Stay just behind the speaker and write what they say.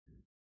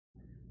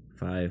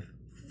5,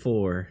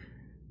 4,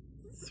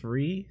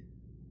 3,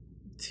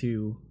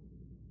 2,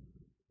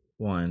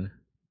 1.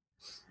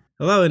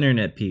 Hello,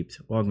 Internet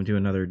peeps. Welcome to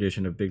another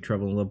edition of Big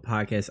Trouble in Little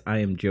Podcast. I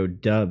am Joe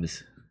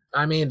Dubs.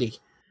 I'm Andy.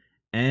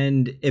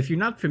 And if you're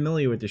not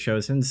familiar with the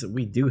show, since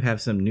we do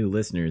have some new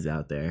listeners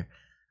out there,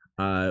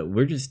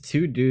 we're just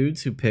two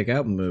dudes who pick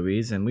out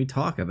movies and we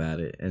talk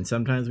about it. And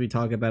sometimes we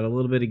talk about a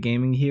little bit of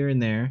gaming here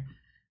and there.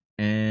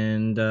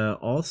 And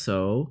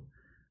also,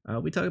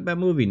 we talk about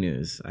movie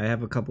news. I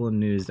have a couple of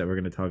news that we're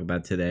going to talk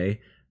about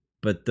today.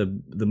 But the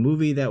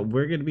movie that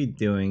we're going to be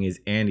doing is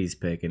Andy's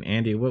pick. And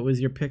Andy, what was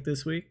your pick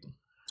this week?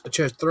 I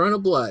chose Throne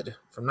of Blood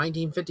from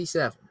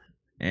 1957.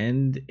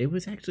 And it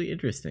was actually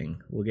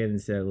interesting. We'll get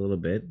into that a little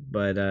bit.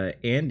 But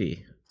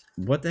Andy,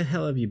 what the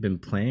hell have you been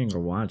playing or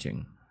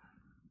watching?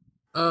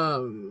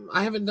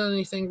 I haven't done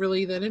anything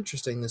really that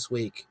interesting this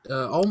week.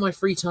 All my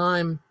free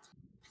time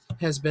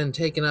has been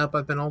taken up.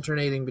 I've been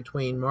alternating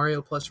between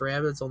Mario plus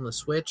Rabbids on the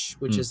Switch,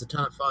 which is a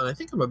ton of fun. I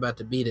think I'm about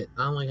to beat it.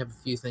 I only have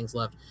a few things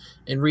left.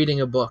 And reading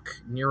a book,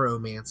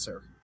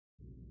 Neuromancer.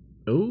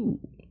 Oh,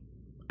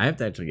 I have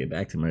to actually get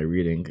back to my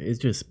reading. It's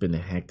just been a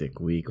hectic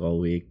week all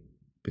week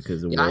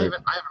because of work. I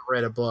haven't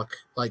read a book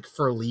like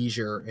for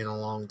leisure in a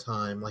long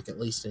time, like at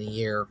least in a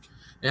year.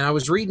 And I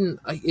was reading,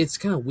 it's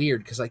kind of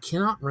weird because I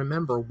cannot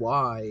remember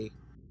why,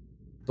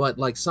 but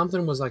like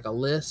something was like a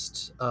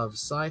list of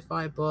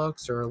sci-fi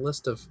books or a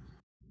list of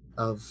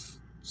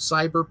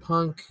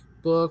cyberpunk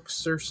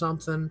books or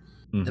something.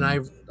 Mm-hmm.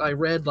 And I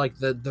read like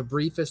the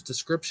briefest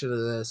description of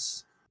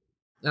this.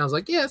 And I was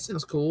like, yeah, it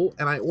sounds cool.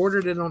 And I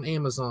ordered it on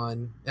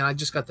Amazon, and I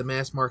just got the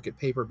mass market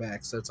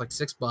paperback. So it's like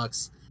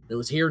 $6. It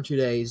was here in 2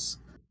 days.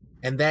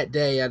 And that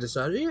day I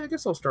decided, yeah, I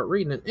guess I'll start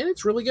reading it. And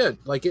it's really good.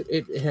 Like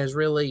it has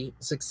really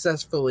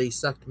successfully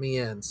sucked me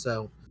in.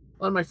 So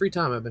a lot of my free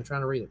time I've been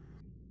trying to read it.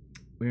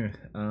 Yeah.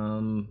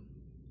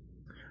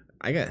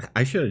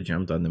 I should have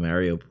jumped on the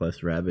Mario plus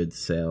Rabbids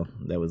sale.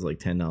 That was like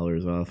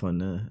 $10 off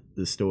on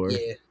the store.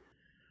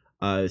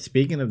 Yeah.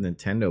 Speaking of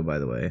Nintendo, by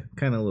the way,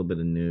 kind of a little bit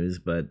of news,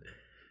 but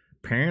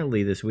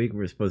apparently this week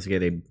we're supposed to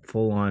get a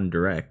full-on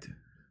direct.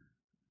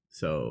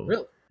 So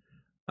really?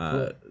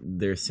 Cool.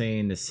 They're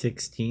saying the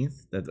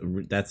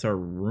 16th. That's our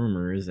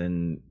rumors,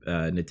 and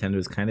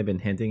Nintendo's kind of been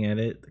hinting at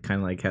it,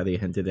 kind of like how they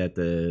hinted at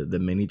the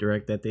mini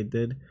direct that they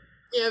did.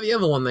 Yeah, the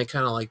other one they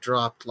kind of like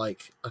dropped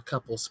like a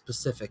couple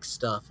specific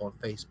stuff on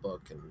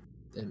Facebook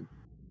and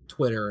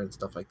Twitter and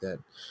stuff like that.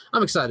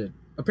 I'm excited.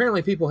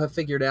 Apparently, people have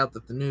figured out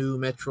that the new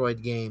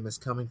Metroid game is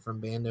coming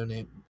from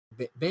Bandai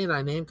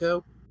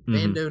Namco.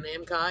 Bando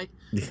Namkai,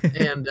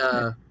 and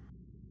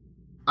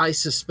I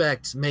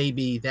suspect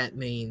maybe that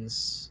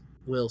means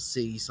we'll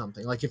see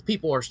something. Like if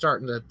people are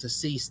starting to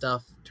see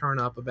stuff turn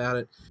up about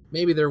it,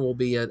 maybe there will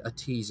be a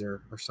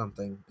teaser or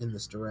something in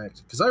this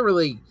direct. Because I'm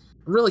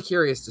really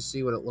curious to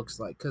see what it looks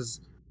like.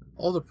 Because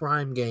all the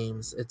Prime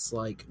games, it's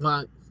like,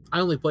 well, I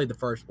only played the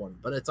first one,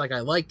 but it's like I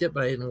liked it,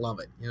 but I didn't love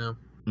it. You know.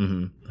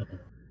 Mm-hmm.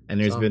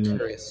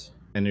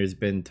 And there's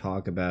been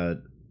talk about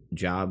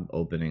job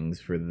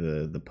openings for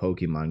the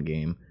Pokemon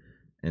game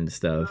and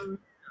stuff.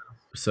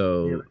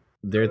 So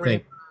they're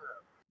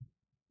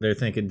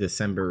thinking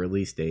December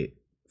release date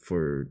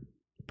for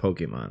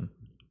Pokemon.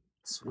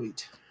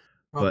 Sweet.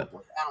 Probably.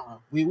 But I don't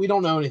know. We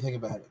don't know anything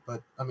about it,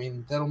 but I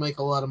mean that'll make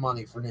a lot of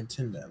money for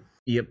Nintendo.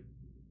 Yep.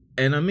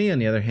 And on me, on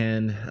the other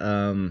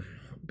hand,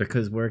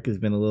 because work has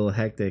been a little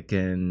hectic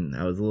and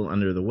I was a little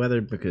under the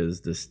weather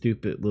because the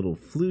stupid little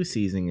flu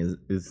season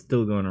is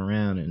still going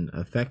around and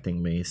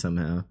affecting me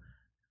somehow.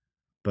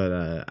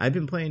 But I've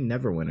been playing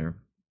Neverwinter.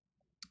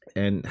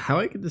 And how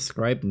I could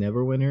describe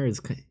Neverwinter is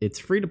it's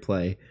free to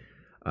play.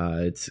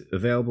 It's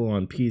available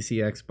on PC,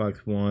 Xbox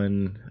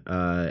One,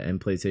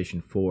 and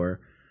PlayStation 4.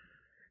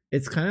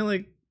 It's kind of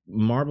like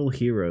Marvel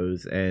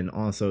Heroes and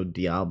also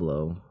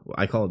Diablo.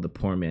 I call it the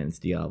poor man's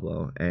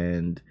Diablo.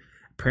 And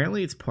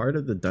apparently it's part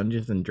of the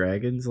Dungeons and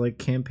Dragons like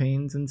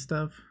campaigns and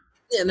stuff.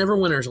 Yeah,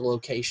 Neverwinter's a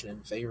location in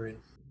Faerun.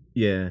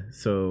 Yeah,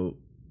 so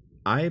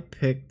I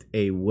picked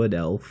a wood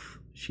elf.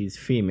 She's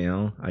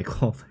female. I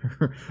call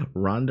her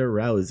Ronda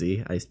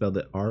Rousey. I spelled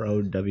it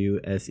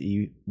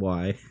Rowsey.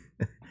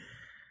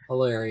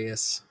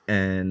 Hilarious.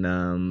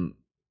 And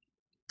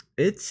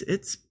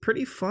it's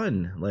pretty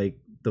fun. Like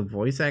the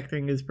voice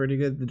acting is pretty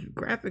good. The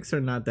graphics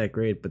are not that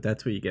great, but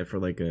that's what you get for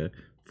like a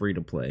free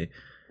to play.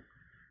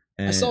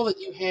 I saw that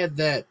you had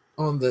that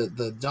on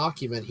the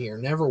document here,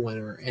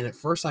 Neverwinter, and at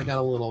first I got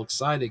a little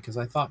excited because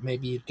I thought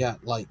maybe you'd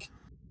got like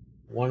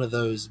one of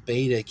those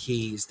beta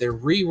keys. They're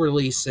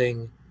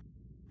re-releasing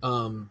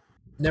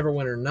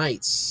Neverwinter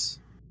Nights.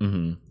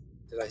 Mm-hmm.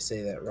 Did I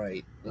say that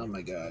right? Oh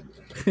my god.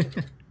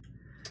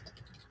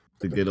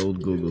 The good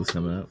old Google's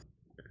coming up.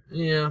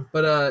 Yeah,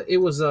 but it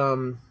was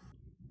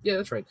yeah,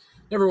 that's right.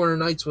 Neverwinter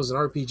Nights was an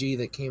RPG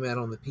that came out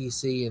on the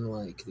PC in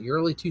like the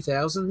early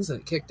 2000s and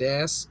it kicked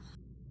ass.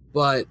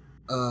 But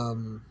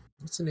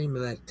what's the name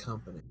of that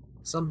company?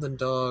 Something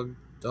dog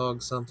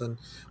something.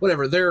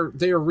 Whatever. They're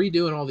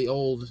redoing all the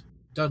old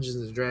Dungeons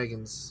and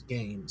Dragons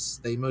games.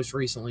 They most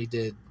recently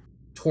did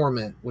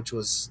Torment, which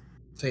was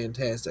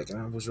fantastic, and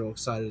I was real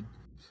excited.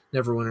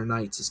 Neverwinter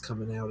Nights is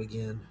coming out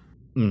again.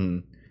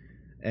 Mhm.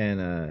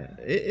 And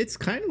it's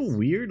kind of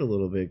weird a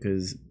little bit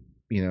because,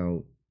 you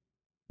know,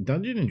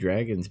 Dungeons and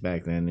Dragons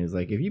back then is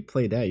like, if you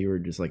played that, you were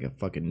just like a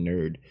fucking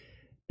nerd.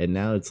 And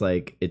now it's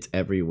like it's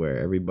everywhere.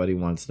 Everybody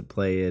wants to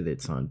play it.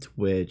 It's on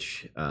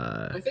Twitch.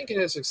 I think it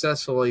has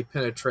successfully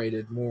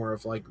penetrated more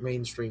of like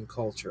mainstream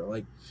culture.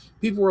 Like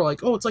people were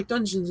like, "Oh, it's like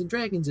Dungeons and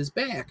Dragons is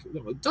back."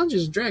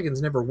 Dungeons and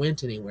Dragons never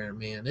went anywhere,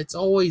 man. It's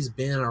always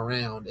been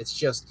around. It's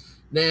just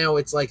now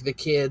it's like the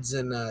kids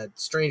and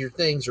Stranger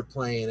Things are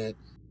playing it,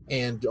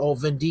 and oh,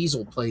 Vin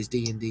Diesel plays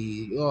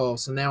D&D. Oh,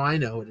 so now I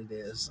know what it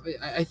is.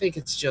 I think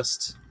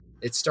it's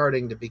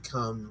starting to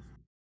become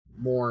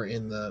more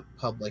in the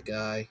public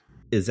eye.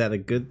 Is that a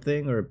good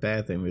thing or a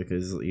bad thing?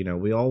 Because, you know,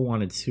 we all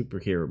wanted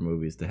superhero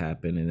movies to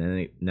happen, and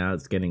then now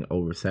it's getting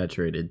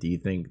oversaturated. Do you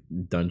think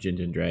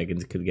Dungeons and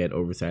Dragons could get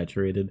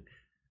oversaturated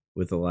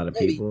with a lot of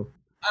Maybe. people?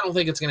 I don't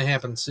think it's going to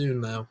happen soon,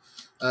 though.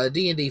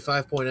 D&D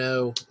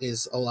 5.0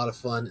 is a lot of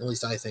fun. At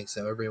least I think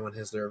so. Everyone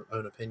has their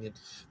own opinion.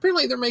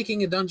 Apparently, they're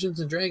making a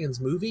Dungeons and Dragons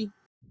movie.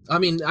 I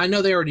mean, I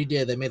know they already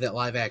did. They made that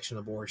live action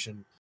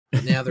abortion.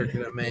 But now they're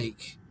going to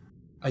make.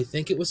 I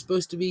think it was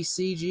supposed to be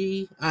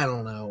CG. I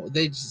don't know.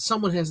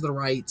 Someone has the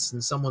rights,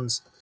 and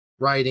someone's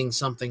writing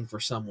something for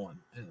someone.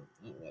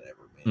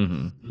 Whatever,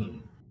 man. Mm-hmm.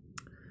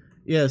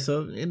 Yeah,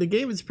 so the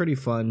game is pretty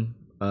fun.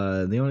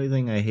 The only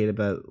thing I hate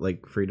about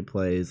like free to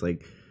play is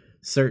like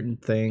certain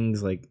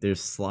things, like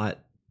there's slot,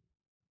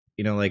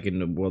 you know, like in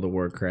the World of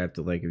Warcraft,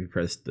 like if you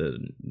press the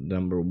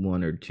number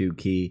 1 or 2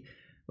 key,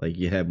 like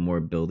you have more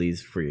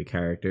abilities for your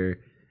character.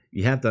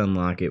 You have to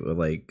unlock it with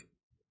like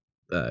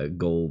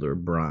gold or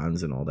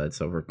bronze and all that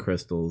stuff, or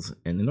crystals,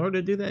 and in order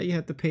to do that you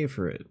have to pay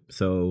for it.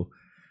 So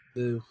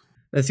Ooh.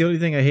 that's the only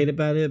thing I hate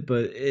about it,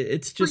 but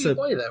it's just free to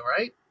play, though,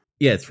 right?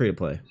 Yeah, it's free to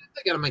play.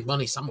 They gotta make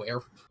money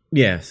somewhere.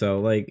 Yeah, so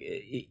like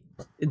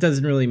it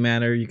doesn't really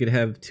matter. You could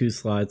have 2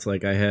 slots,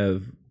 like I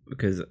have,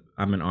 because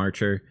I'm an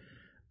archer.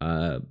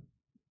 I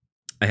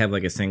have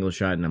like a single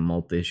shot and a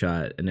multi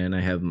shot, and then I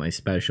have my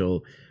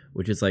special,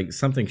 which is like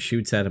something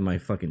shoots out of my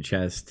fucking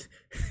chest.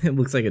 It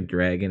looks like a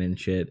dragon and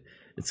shit.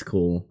 It's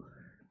cool.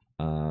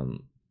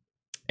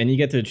 And you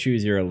get to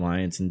choose your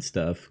alliance and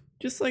stuff,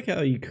 just like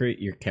how you create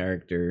your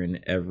character in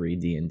every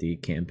D&D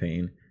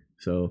campaign.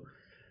 So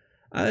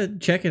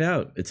check it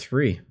out. It's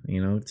free.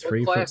 You know, it's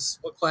free. What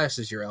class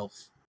is your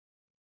elf?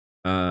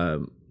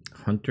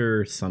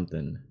 Hunter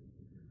something.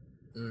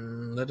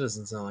 That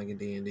doesn't sound like a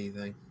D&D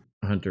thing.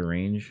 Hunter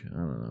range. I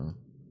don't know.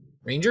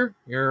 Ranger?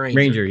 You're a ranger.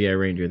 Ranger, yeah,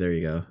 ranger. There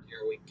you go.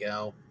 Here we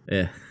go.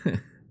 Yeah.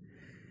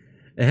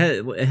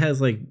 It has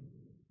like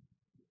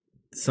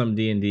some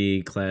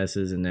D&D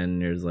classes, and then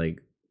there's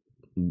like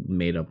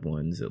made up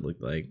ones. It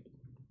looked like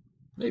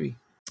maybe.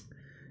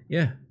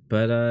 Yeah,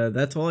 but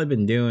that's all I've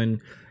been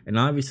doing, and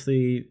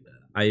obviously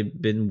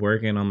I've been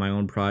working on my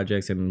own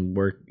projects and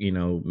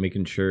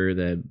making sure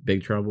that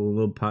Big Trouble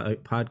Little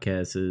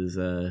Podcast is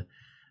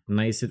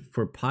nice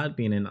for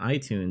Podbean and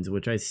iTunes,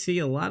 which I see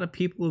a lot of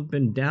people have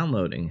been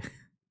downloading.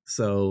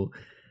 So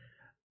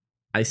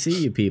I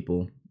see you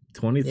people.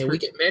 23. Yeah, we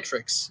get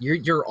metrics.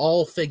 You're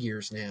all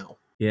figures now.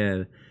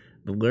 Yeah,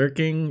 the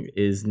lurking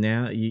is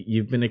now.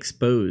 You've been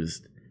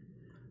exposed.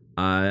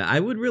 I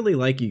would really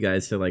like you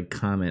guys to like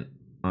comment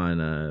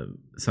on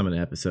some of the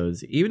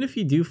episodes, even if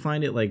you do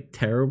find it like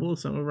terrible.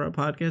 Some of our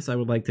podcasts, I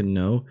would like to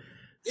know.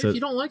 So, if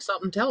you don't like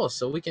something, tell us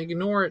so we can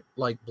ignore it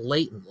like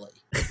blatantly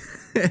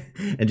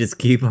and just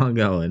keep on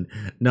going.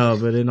 No,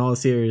 but in all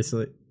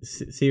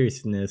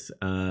seriousness,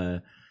 I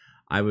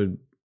would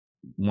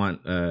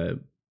want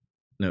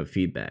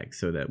feedback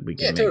so that we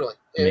can totally.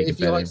 If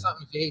you like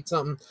something, if you hate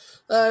something,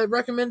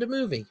 recommend a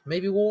movie.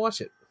 Maybe we'll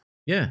watch it.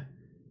 Yeah,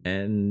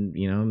 and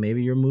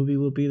maybe your movie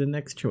will be the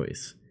next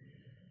choice.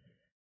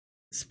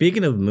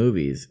 Speaking of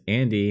movies,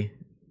 Andy,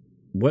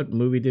 what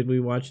movie did we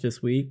watch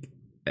this week?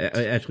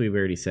 Actually, we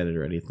already said it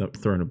already.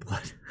 Throne of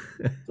Blood.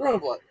 Throne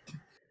of Blood.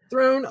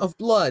 Throne of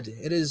Blood.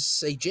 It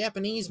is a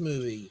Japanese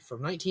movie from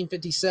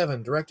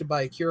 1957, directed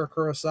by Akira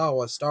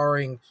Kurosawa,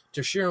 starring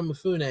Toshiro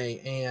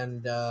Mifune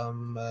and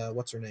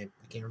what's her name?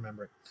 I can't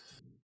remember it.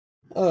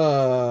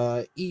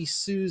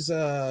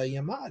 Isuza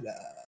Yamada.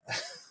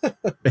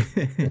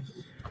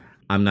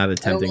 I'm not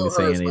attempting to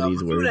say any of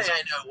these words. Mifune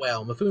I know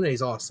well.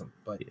 Mifune's awesome,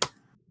 but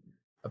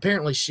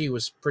apparently she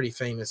was pretty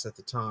famous at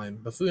the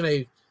time.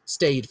 Mifune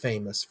stayed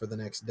famous for the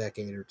next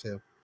decade or two.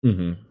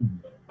 Mm-hmm.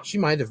 She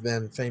might have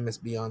been famous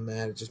beyond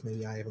that. It's just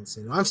maybe I haven't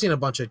seen it. I've seen a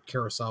bunch of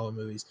Kurosawa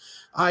movies.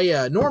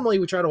 Normally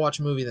we try to watch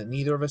a movie that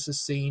neither of us has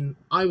seen.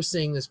 I was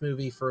seeing this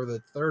movie for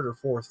the 3rd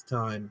or 4th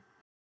time,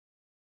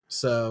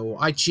 so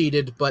I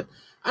cheated. But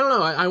I don't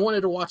know. I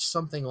wanted to watch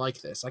something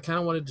like this. I kind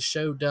of wanted to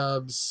show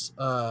Dubs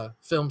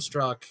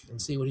Filmstruck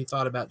and see what he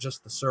thought about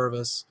Just the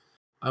Service.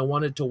 I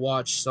wanted to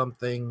watch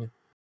something.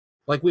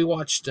 Like we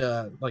watched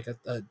like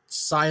a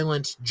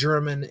silent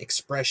German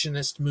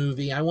expressionist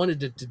movie. I wanted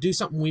to do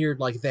something weird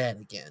like that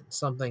again.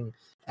 Something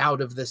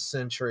out of this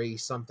century,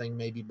 something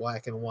maybe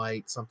black and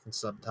white, something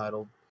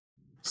subtitled.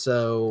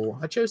 So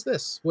I chose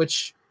this,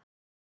 which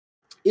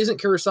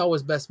isn't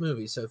Kurosawa's best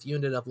movie. So if you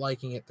ended up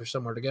liking it, there's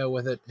somewhere to go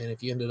with it, and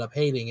if you ended up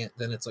hating it,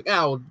 then it's like,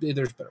 oh,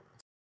 there's better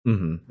ones.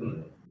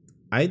 Mm-hmm.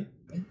 I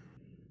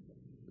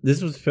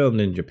This was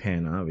filmed in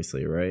Japan,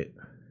 obviously, right?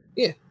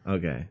 Yeah.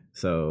 Okay,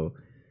 so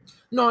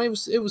No, it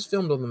was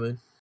filmed on the moon.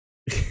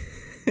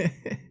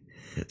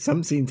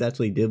 some scenes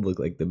actually did look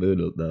like the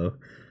moon, though.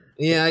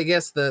 Yeah, I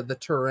guess the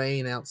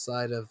terrain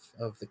outside of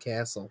the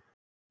castle.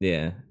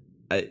 Yeah,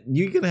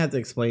 you're gonna have to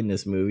explain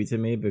this movie to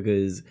me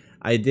because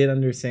I did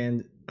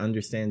understand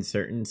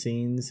certain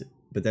scenes,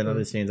 but then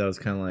other scenes I was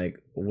kind of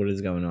like, what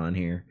is going on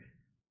here?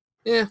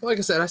 Yeah, like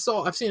I said,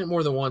 I've seen it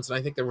more than once, and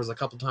I think there was a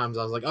couple times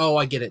I was like, oh,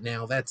 I get it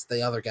now. That's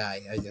the other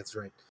guy. That's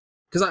right.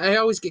 Because I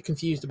always get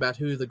confused about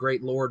who the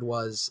Great Lord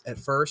was at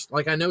first.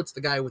 Like I know it's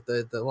the guy with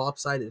the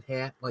lopsided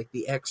hat, like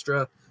the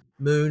extra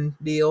moon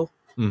deal,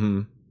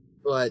 Mm-hmm.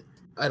 but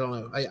I don't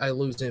know. I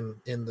lose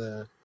him in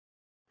the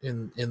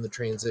in the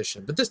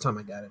transition, but this time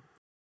I got it.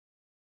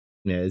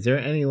 Yeah, is there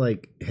any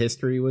like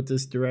history with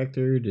this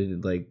director? Did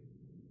it like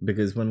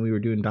because when we were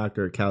doing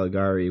Dr.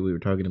 Caligari, we were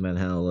talking about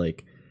how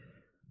like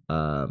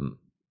um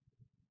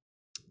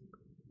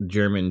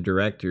German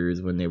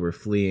directors when they were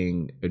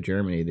fleeing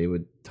Germany, they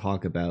would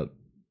talk about,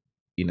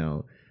 you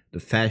know, the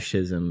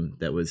fascism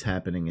that was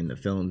happening in the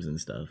films and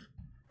stuff.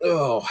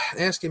 Oh,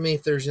 asking me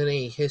if there's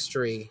any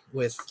history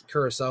with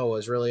Kurosawa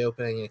is really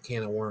opening a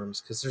can of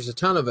worms because there's a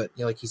ton of it.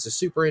 You know, like he's a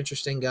super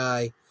interesting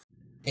guy,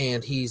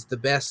 and he's the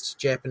best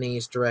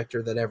Japanese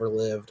director that ever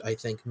lived. I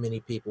think many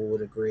people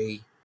would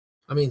agree.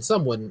 I mean,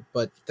 some wouldn't,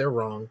 but they're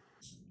wrong.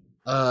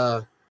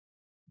 Uh,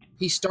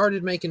 he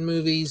started making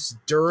movies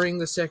during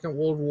the Second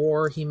World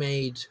War. He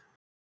made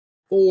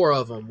 4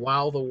 of them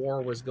while the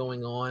war was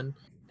going on,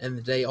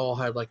 and they all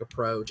had like a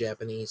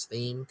pro-Japanese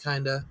theme,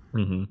 kind of.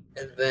 Mm-hmm.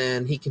 And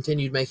then he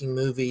continued making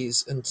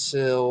movies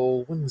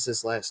until when was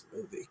his last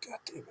movie? God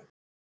damn it.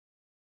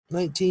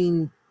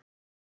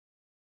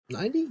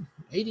 1990?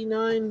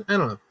 89? I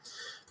don't know.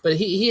 But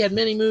he had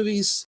many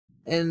movies,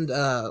 and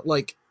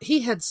like he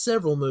had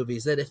several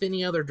movies that if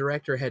any other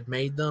director had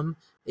made them,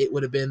 it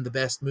would have been the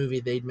best movie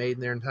they'd made in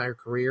their entire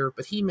career.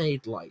 But he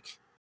made like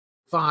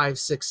 5,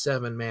 6,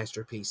 7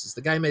 masterpieces.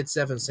 The guy made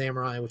Seven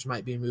Samurai, which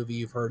might be a movie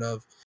you've heard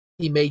of.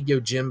 He made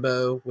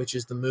Yojimbo, which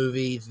is the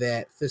movie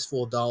that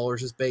Fistful of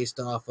Dollars is based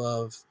off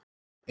of,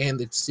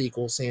 and its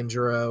sequel,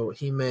 Sanjuro.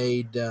 He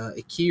made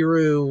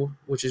Ikiru,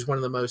 which is one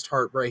of the most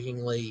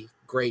heartbreakingly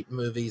great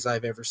movies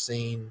I've ever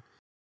seen.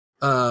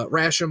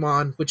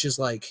 Rashomon, which is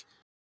like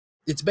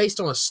it's based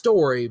on a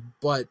story,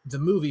 but the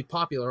movie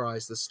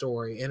popularized the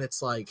story, and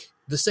it's like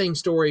the same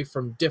story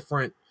from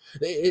different.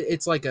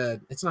 It's like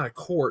it's not a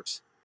court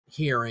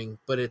hearing,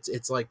 but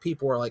it's like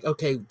people are like,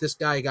 okay, this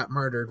guy got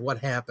murdered, what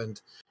happened?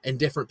 And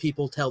different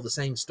people tell the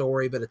same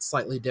story, but it's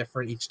slightly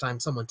different each time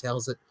someone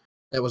tells it.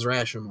 That was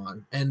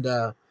Rashomon,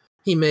 and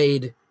he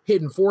made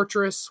Hidden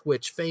Fortress,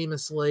 which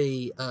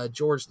famously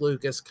George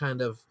Lucas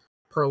kind of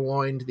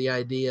purloined the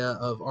idea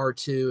of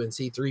R2 and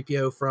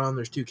C3PO from.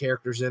 There's 2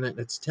 characters in it, and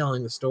it's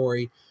telling the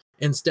story.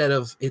 Instead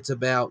of it's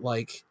about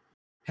like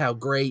how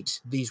great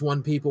these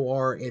one people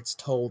are, it's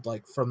told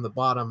like from the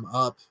bottom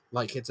up,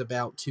 like it's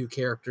about 2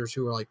 characters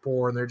who are like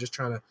poor and they're just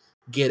trying to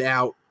get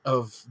out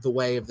of the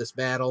way of this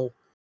battle,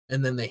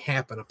 and then they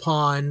happen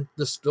upon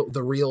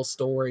the real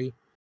story.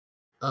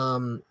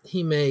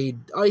 He made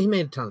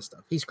a ton of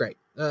stuff. He's great.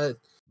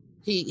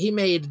 He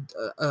made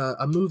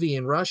a movie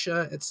in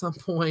Russia at some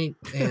point,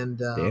 and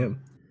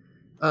Damn.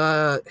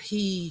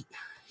 he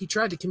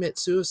tried to commit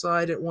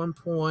suicide at one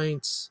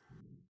point.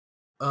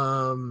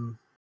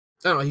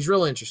 I don't know. He's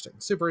real interesting,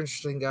 super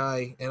interesting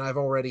guy, and I've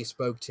already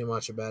spoke too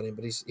much about him.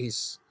 But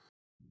he's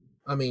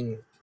I mean,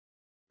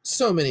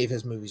 so many of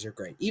his movies are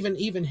great.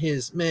 Even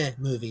his meh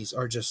movies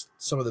are just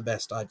some of the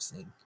best I've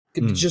seen,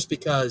 just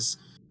because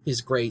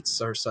his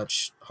greats are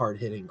such hard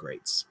hitting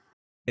greats.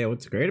 Yeah,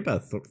 what's great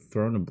about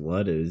Throne of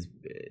Blood is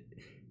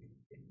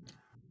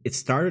it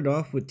started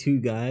off with 2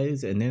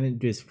 guys and then it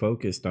just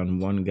focused on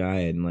one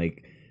guy and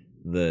like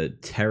the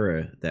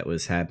terror that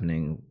was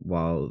happening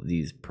while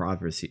these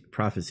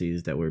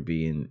prophecies that were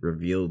being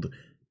revealed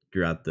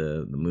throughout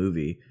the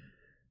movie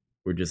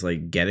were just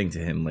like getting to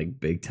him like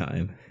big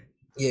time.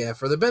 Yeah,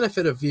 for the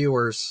benefit of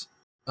viewers,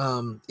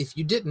 if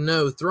you didn't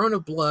know, Throne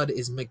of Blood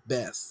is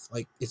Macbeth.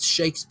 Like it's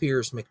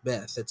Shakespeare's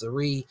Macbeth. It's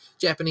a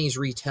Japanese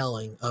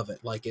retelling of it.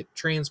 Like it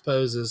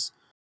transposes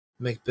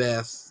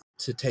Macbeth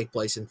to take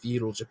place in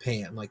feudal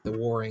Japan, like the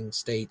Warring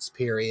States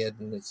period,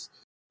 and it's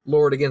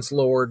lord against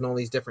lord and all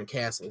these different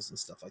castles and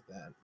stuff like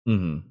that.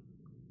 Mm-hmm.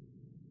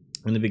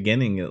 In the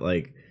beginning,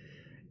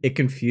 it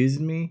confused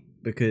me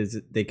because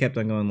they kept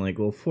on going like,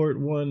 well, Fort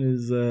 1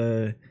 is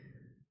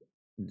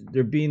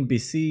they're being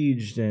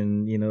besieged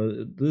and you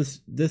know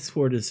this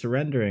fort is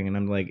surrendering, and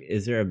I'm like,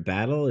 is there a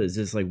battle? Is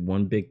this like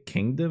one big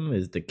kingdom?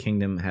 Is the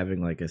kingdom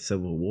having like a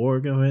civil war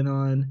going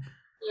on?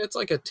 It's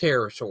like a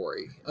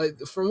territory.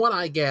 From what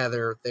I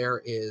gather, there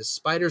is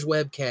Spider's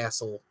Web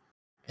Castle,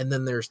 and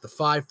then there's the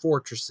 5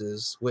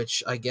 fortresses,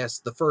 which I guess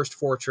the first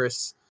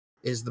fortress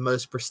is the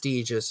most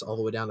prestigious, all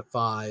the way down to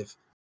 5.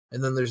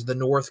 and then there's the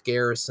North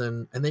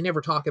Garrison, and they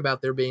never talk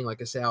about there being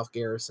like a South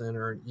Garrison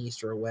or an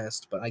East or a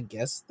West, but I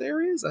guess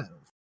there is. I don't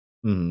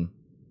know.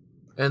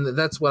 Mm-hmm. And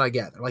that's what I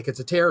gather. Like it's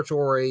a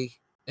territory,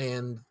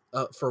 and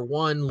for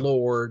one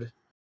lord,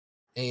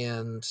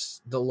 and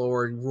the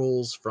lord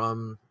rules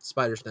from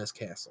Spider's Nest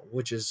Castle,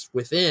 which is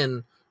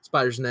within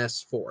Spider's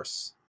Nest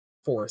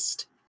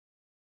Forest.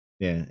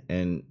 Yeah,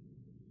 and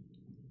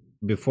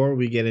before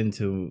we get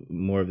into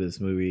more of this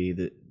movie,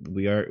 that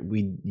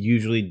we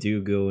usually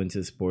do go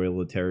into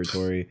spoiler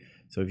territory.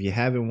 So if you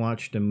haven't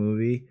watched the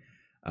movie,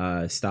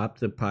 stop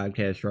the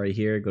podcast right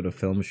here. Go to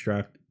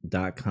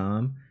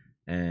filmstruck.com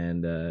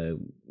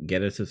and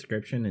get a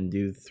subscription and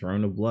do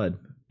Throne of Blood.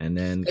 And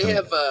then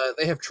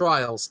They have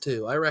trials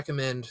too. I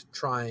recommend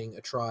trying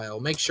a trial.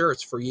 Make sure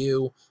it's for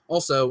you.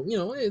 Also,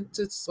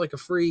 it's like a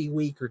free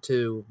week or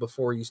two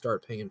before you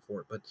start paying for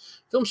it. But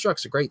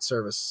Filmstruck's a great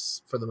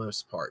service for the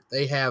most part.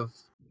 They have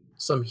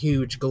some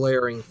huge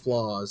glaring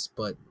flaws,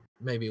 but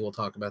maybe we'll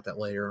talk about that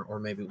later, or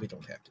maybe we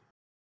don't have to.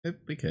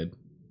 We could.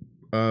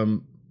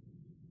 But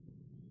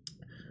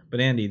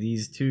Andy,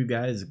 these two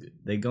guys,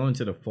 they go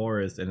into the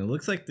forest, and it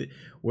looks like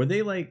were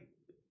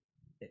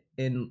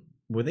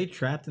they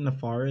trapped in the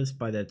forest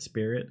by that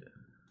spirit?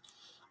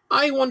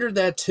 I wondered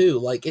that too.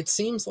 Like, it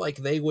seems like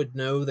they would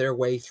know their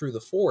way through the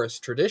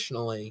forest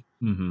traditionally,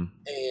 Mm-hmm.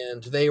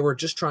 and they were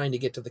just trying to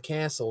get to the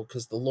castle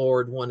because the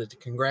Lord wanted to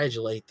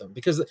congratulate them.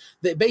 Because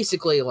they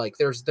basically, like,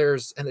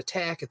 there's an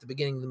attack at the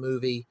beginning of the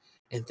movie,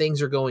 and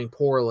things are going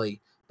poorly,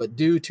 but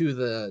due to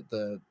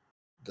the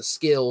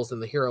skills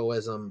and the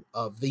heroism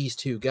of these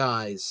two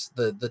guys,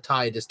 the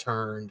tide is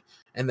turned,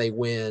 and they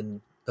win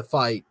the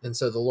fight. And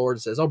so the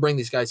Lord says, "I'll bring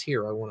these guys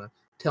here. I want to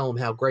tell them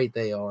how great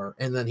they are,"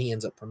 and then he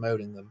ends up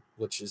promoting them,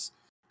 which is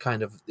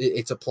kind of,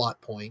 it's a plot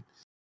point.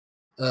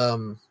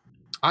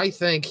 I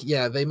think,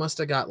 yeah, they must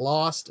have got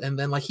lost, and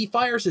then like he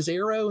fires his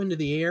arrow into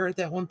the air at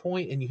that one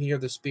point, and you hear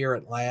the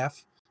spirit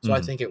laugh. So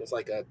I think it was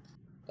like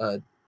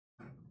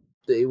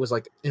it was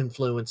like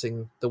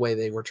influencing the way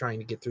they were trying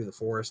to get through the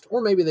forest,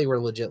 or maybe they were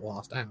legit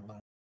lost. I don't know.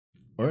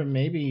 Or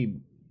maybe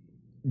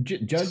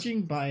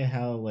judging by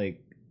how like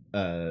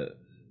I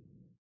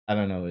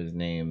don't know his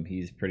name.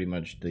 He's pretty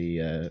much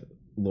the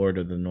Lord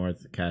of the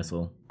North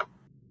Castle.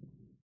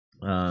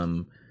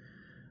 But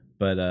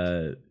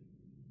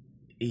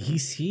he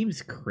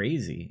seems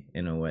crazy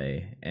in a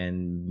way,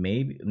 and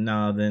maybe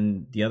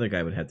then the other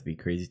guy would have to be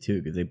crazy too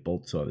because they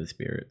both saw the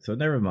spirit. So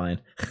never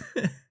mind.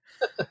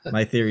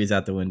 My theory's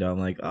out the window. I'm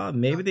like, oh,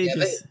 maybe they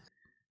just.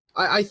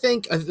 I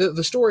think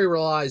the story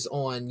relies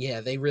on,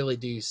 they really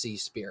do see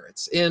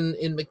spirits.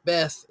 In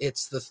Macbeth,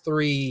 it's the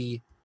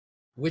three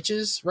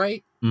witches,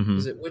 right? Mm-hmm.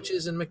 Is it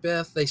witches in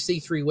Macbeth? They see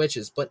three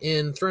witches, but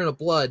in Throne of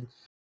Blood,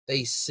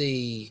 they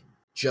see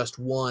just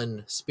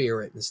one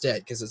spirit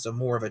instead because it's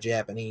more of a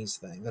Japanese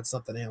thing. That's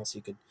something else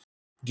you could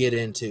get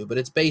into, but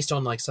it's based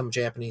on like some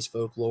Japanese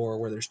folklore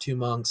where there's two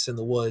monks in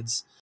the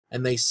woods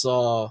and they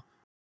saw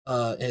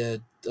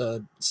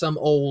some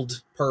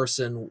old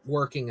person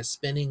working a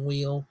spinning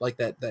wheel, like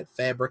that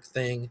fabric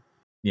thing.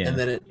 Yeah. And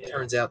then it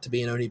turns out to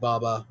be an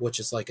Onibaba, which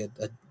is like a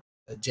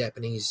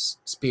Japanese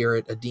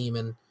spirit, a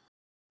demon,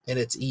 and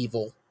it's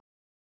evil.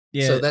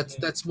 Yeah. So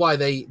that's why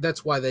they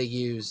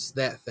use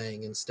that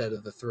thing instead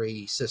of the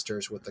three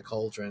sisters with the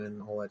cauldron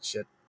and all that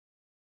shit.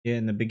 Yeah,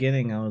 in the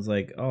beginning I was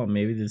like, oh,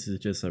 maybe this is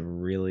just a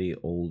really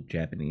old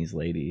Japanese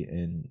lady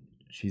and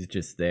she's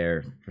just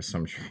there for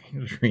some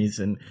strange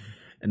reason.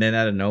 And then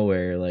out of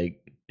nowhere, like,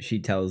 she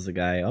tells the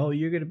guy, oh,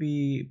 you're going to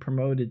be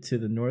promoted to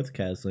the North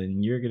Castle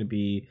and you're going to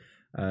be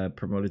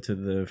promoted to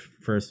the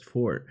first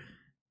fort.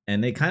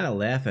 And they kind of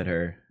laugh at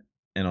her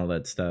and all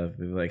that stuff.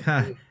 They're like,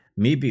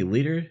 me be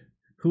leader?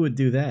 Who would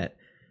do that?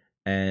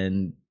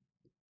 And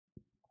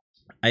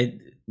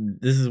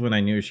this is when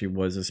I knew she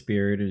was a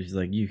spirit. And she's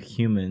like, you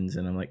humans.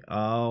 And I'm like,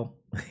 oh,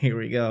 here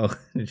we go.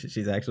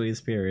 She's actually a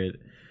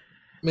spirit.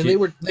 I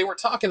mean, they were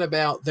talking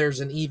about there's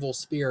an evil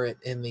spirit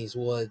in these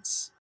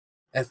woods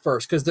at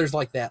first, because there's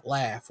like that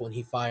laugh when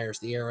he fires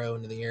the arrow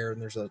into the air and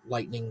there's a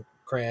lightning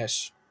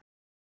crash.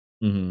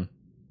 Mm-hmm.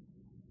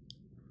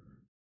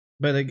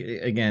 But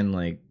again,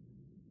 like,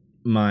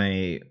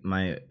 my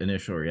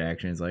initial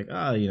reaction is like,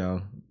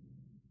 oh,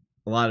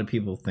 a lot of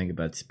people think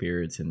about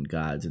spirits and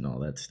gods and all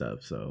that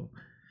stuff, so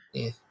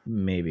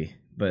maybe.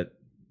 But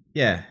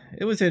yeah,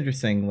 it was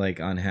interesting,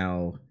 like, on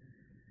how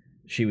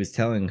she was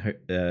telling her,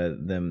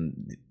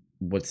 them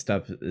what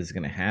stuff is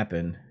going to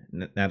happen.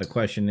 Now the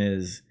question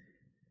is,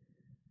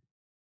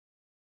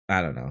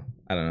 I don't know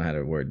how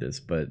to word this,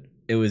 but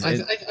it was. I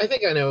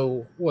think I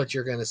know what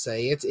you're going to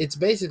say. It's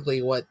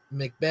basically what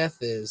Macbeth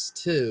is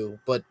too,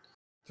 but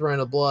Throne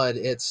of Blood.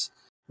 It's,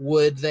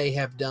 would they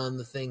have done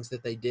the things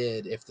that they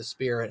did if the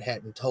spirit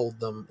hadn't told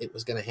them it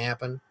was going to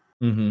happen?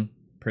 Mm-hmm.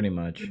 Pretty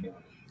much.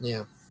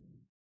 Yeah.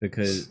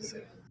 Because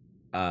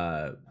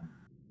the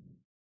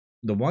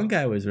one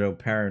guy was real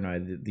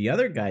paranoid. The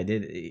other guy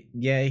did.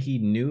 Yeah, he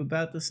knew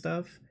about the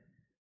stuff,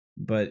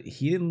 but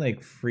he didn't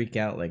like freak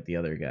out like the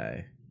other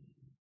guy.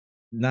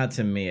 Not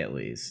to me, at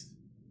least.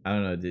 I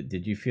don't know.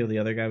 Did you feel the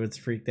other guy was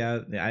freaked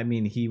out? I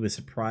mean, he was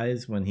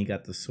surprised when he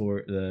got the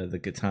sword, the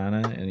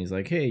katana, and he's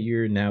like, "Hey,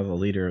 you're now the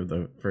leader of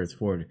the First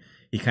Fort."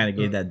 He kind of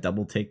gave that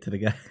double take to the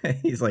guy.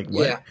 He's like,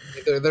 "What?"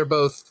 Yeah, they're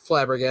both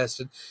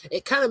flabbergasted.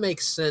 It kind of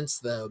makes sense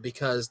though,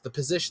 because the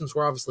positions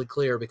were obviously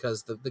clear,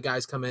 because the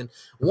guys come in.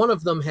 One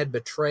of them had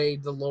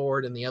betrayed the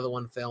Lord, and the other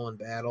one fell in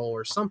battle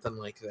or something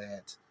like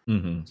that.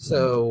 Mm-hmm.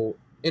 So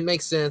it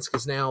makes sense,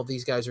 because now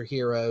these guys are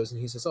heroes,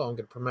 and he says, "Oh, I'm going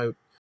to promote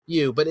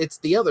you." But it's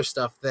the other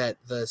stuff that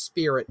the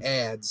spirit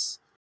adds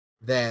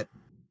that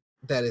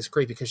is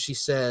creepy, because she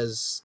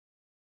says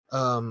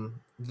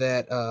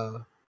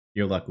that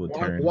Your luck will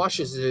turn.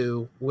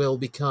 Washizu will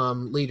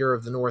become leader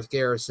of the North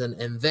Garrison,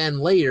 and then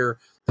later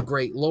the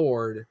Great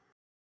Lord.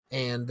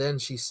 And then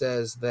she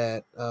says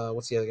that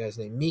what's the other guy's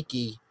name?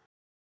 Miki,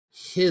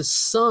 his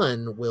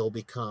son will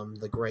become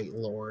the Great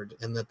Lord,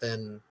 and that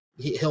then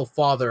he'll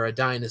father a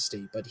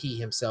dynasty, but he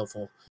himself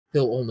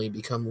he'll only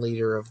become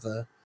leader of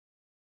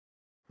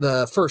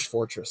the first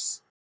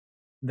fortress.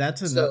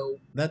 That's So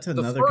that's the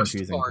another first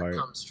confusing part part.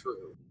 comes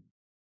true.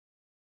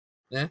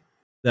 Yeah.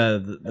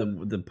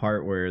 The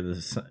part where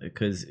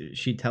because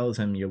she tells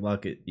him your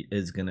luck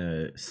is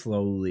gonna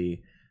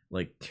slowly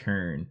like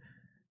turn,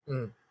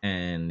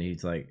 and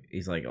he's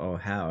like, oh,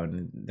 how?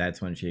 And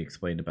that's when she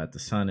explained about the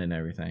sun and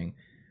everything.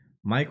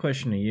 My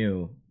question to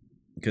you,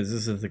 because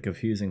this is the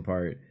confusing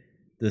part,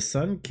 the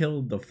son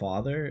killed the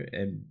father,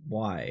 and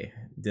why?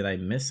 Did I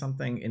miss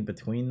something in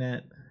between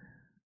that?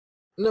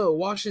 No,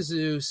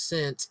 Washizu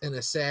sent an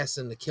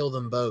assassin to kill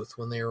them both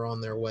when they were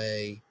on their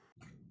way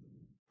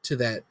to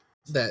that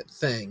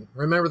thing.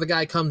 Remember, the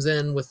guy comes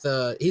in with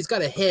he's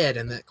got a head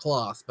in that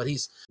cloth, but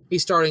he's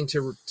starting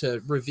to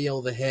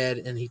reveal the head,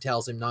 and he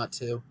tells him not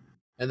to,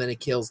 and then he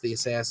kills the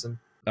assassin.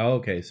 Oh,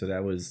 okay, so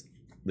that was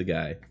the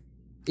guy.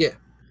 Yeah,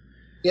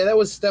 that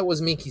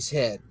was Miki's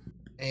head,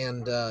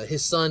 and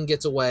his son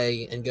gets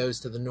away and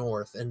goes to the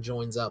north and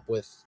joins up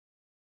with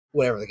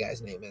whatever the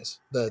guy's name is,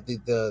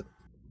 the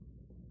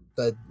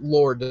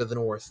Lord of the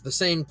North, the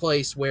same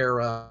place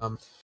where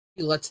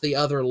he lets the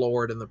other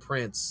Lord and the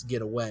Prince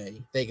get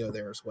away. They go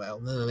there as well,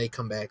 and then they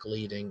come back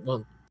leading.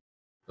 Well,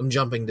 I'm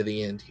jumping to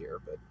the end here,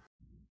 but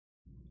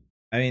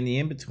I mean, the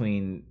in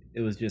between, it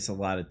was just a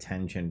lot of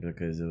tension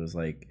because it was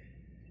like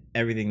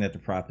everything that the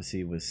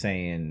prophecy was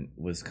saying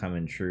was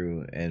coming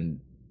true, and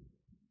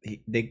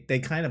they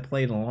kind of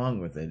played along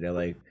with it. They're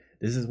like,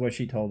 "This is what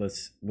she told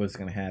us was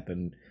going to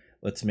happen.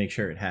 Let's make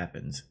sure it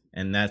happens."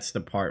 And that's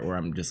the part where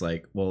I'm just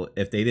like, "Well,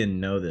 if they didn't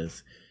know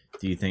this,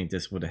 do you think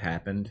this would have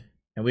happened?"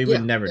 And we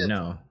would never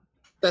know.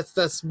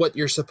 That's what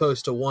you're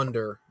supposed to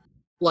wonder,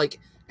 like,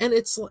 and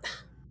it's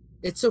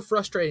so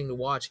frustrating to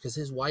watch because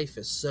his wife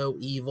is so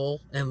evil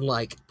and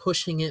like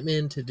pushing him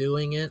into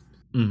doing it.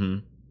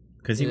 Mm-hmm.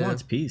 Because he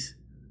wants peace.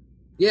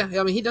 Yeah,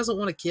 I mean, he doesn't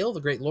want to kill the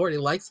Great Lord. He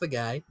likes the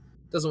guy.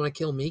 Doesn't want to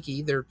kill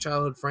Miki. They're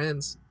childhood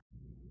friends.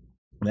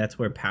 That's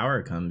where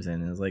power comes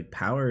in. It's like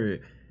power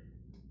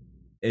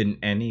in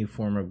any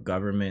form of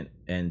government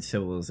and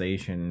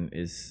civilization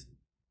is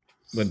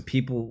when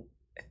people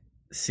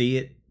see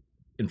it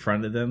in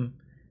front of them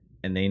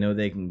and they know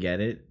they can get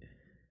it.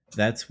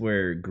 That's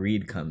where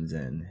greed comes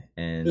in,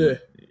 and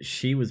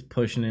she was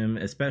pushing him,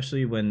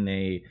 especially when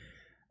they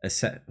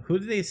who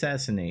did they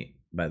assassinate,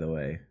 by the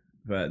way?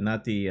 But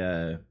not the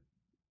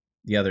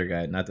other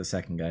guy, not the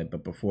second guy,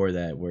 but before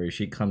that, where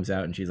she comes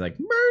out and she's like,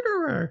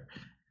 murderer.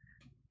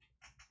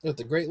 With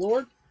the Great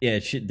Lord? Yeah,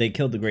 they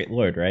killed the Great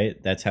Lord, right?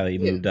 That's how he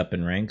moved up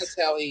in ranks.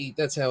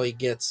 That's how he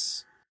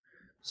gets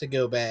to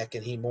go back,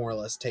 and he more or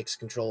less takes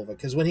control of it.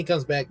 Because when he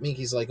comes back,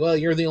 Miki's like, "Well,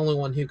 you're the only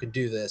one who can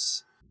do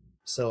this."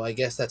 So I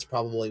guess that's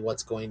probably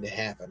what's going to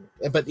happen.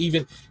 But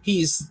even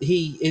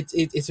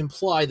it's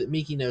implied that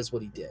Miki knows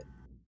what he did.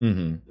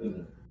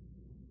 Mm-hmm.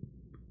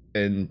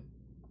 And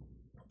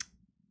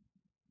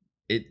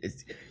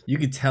it's you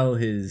could tell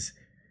his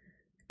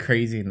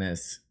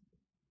craziness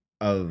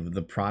of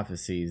the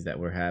prophecies that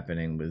were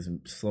happening was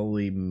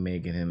slowly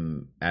making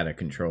him out of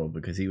control,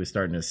 because he was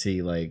starting to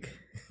see like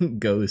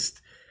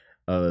ghost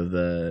of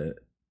the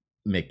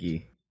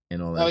Miki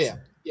and all that. Oh yeah,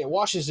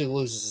 Washizu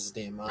loses his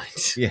damn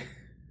mind. Yeah.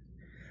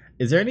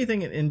 Is there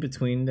anything in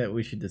between that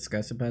we should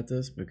discuss about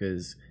this?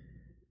 Because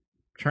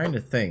I'm trying to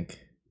think.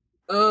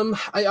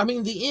 I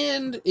mean, the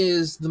end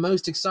is the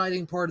most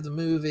exciting part of the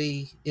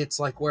movie. It's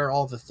like where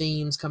all the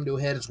themes come to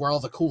a head. It's where all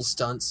the cool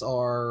stunts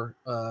are.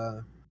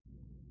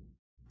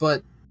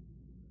 But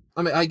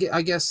I mean,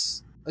 I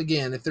guess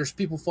again, if there's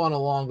people following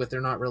along but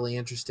they're not really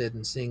interested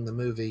in seeing the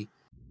movie,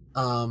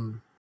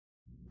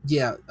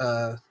 yeah,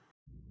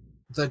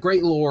 the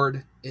Great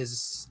Lord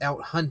is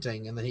out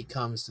hunting, and then he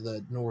comes to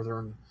the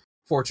northern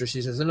fortress.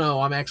 He says, "No,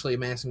 I'm actually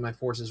amassing my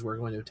forces. We're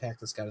going to attack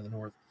this guy to the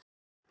north."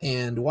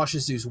 And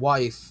Washizu's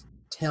wife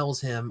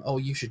tells him, "Oh,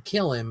 you should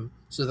kill him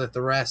so that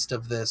the rest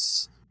of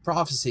this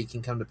prophecy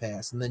can come to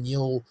pass, and then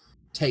you'll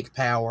take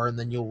power, and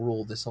then you'll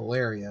rule this whole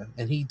area."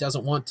 And he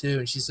doesn't want to,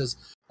 and she says,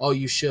 "Oh,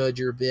 you should.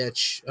 You're a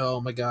bitch.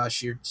 Oh my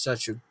gosh, you're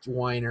such a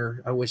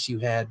whiner. I wish you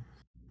had."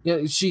 You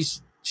know, she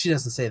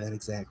doesn't say that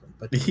exactly,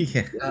 but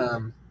Yeah.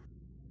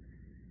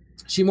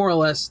 she more or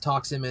less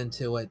talks him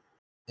into it,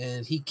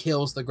 and he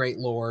kills the Great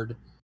Lord,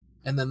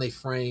 and then they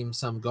frame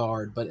some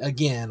guard. But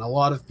again, a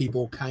lot of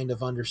people kind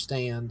of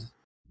understand.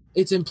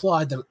 It's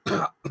implied that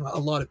a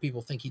lot of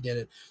people think he did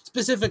it.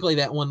 Specifically,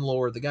 that one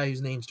lord, the guy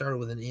whose name started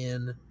with an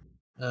N.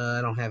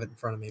 I don't have it in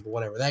front of me, but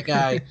whatever. That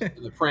guy,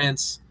 the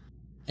prince,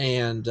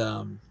 and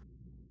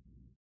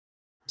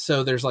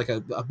so there's like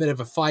a bit of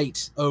a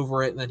fight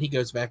over it, and then he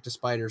goes back to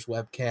Spider's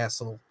Web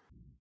Castle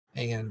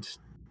and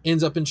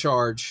ends up in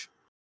charge.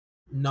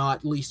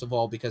 Not least of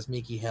all because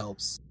Miki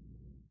helps,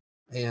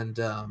 and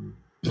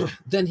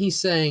then he's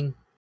saying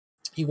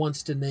he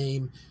wants to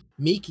name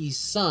Miki's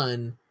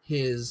son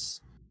his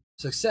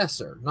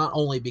successor, not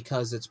only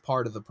because it's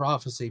part of the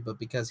prophecy, but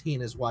because he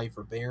and his wife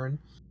are barren.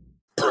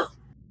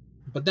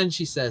 But then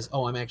she says,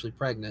 "Oh, I'm actually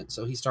pregnant,"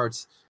 so he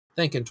starts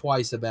thinking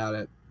twice about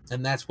it,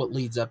 and that's what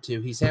leads up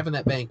to he's having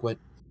that banquet,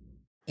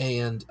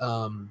 and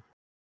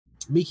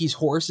Miki's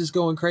horse is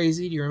going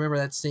crazy. Do you remember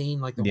that scene?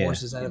 Like the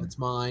horse is out of its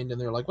mind, and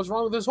they're like, "What's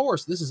wrong with this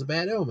horse? This is a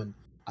bad omen."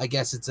 I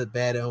guess it's a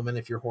bad omen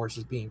if your horse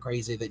is being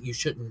crazy that you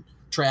shouldn't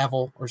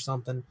travel or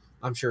something.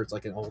 I'm sure it's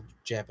like an old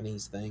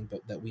Japanese thing,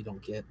 but that we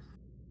don't get.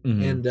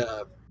 Mm-hmm. And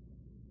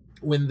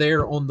when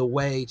they're on the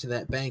way to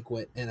that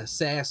banquet, an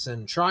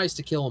assassin tries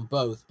to kill them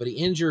both, but he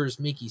injures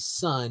Miki's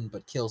son,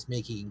 but kills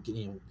Miki.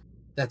 And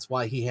that's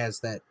why he has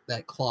that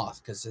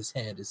cloth, because his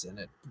head is in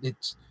it.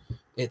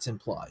 It's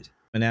implied.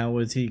 And now,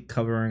 was he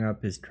covering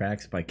up his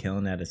tracks by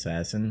killing that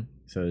assassin?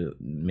 So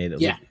it made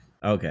it look...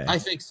 Okay. I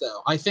think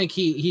so. I think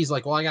he's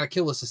like, well, I got to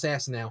kill this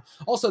assassin now.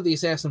 Also, the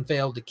assassin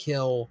failed to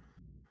kill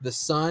the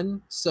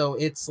son, so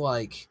it's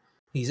like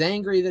he's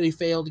angry that he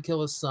failed to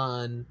kill his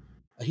son.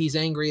 He's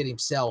angry at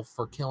himself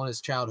for killing his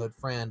childhood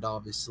friend.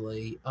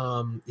 Obviously,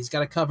 he's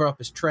got to cover up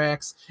his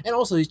tracks, and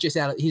also he's just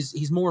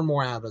he's more and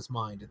more out of his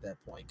mind at that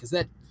point, because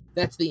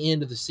that's the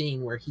end of the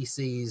scene where he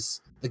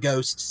sees the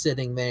ghost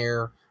sitting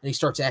there, and he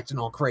starts acting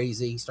all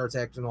crazy. He starts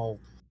acting all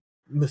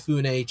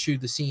Mifune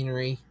chewed the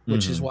scenery,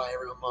 which is why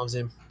everyone loves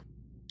him.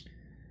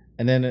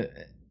 And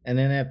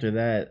then after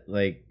that,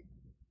 like,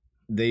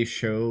 they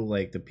show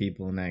like the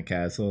people in that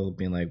castle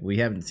being like, we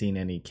haven't seen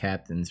any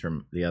captains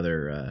from the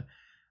other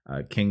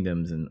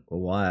kingdoms in a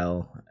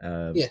while,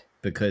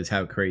 because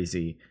how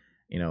crazy,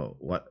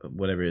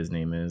 whatever his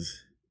name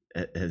is,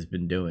 has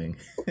been doing,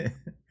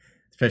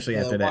 especially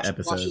after that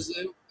episode.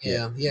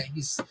 Yeah,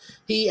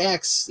 he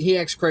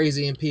acts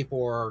crazy, and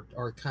people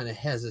are kind of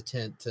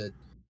hesitant to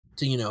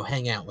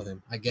hang out with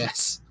him, I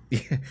guess.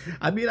 Yeah,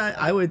 I mean,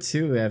 I would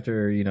too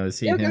after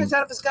seeing him. Guy's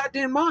out of his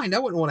goddamn mind. I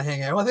wouldn't want to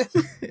hang out with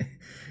him.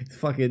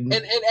 Fucking.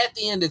 And at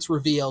the end, it's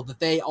revealed that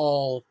they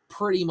all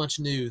pretty much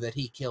knew that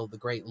he killed the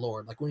Great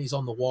Lord. Like when he's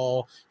on the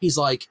wall, he's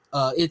like,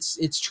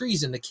 "It's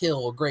treason to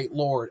kill a Great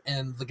Lord,"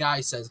 and the guy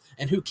says,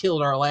 "And who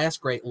killed our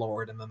last Great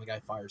Lord?" And then the guy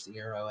fires the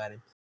arrow at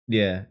him.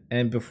 Yeah,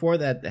 and before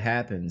that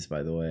happens,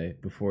 by the way,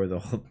 before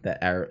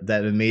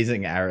that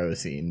amazing arrow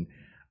scene,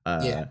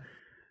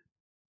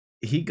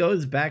 he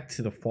goes back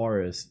to the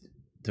forest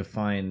to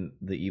find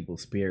the evil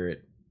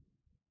spirit,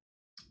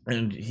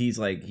 and he's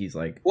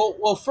like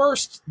well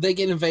first they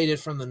get invaded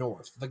from the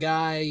north. The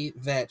guy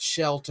that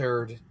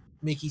sheltered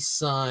Miki's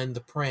son,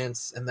 the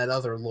prince, and that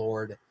other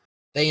lord,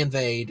 they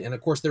invade, and of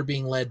course they're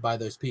being led by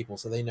those people,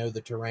 so they know the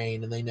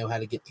terrain and they know how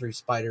to get through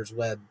Spider's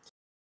Web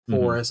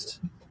forest.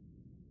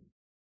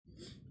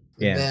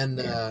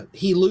 Then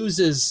he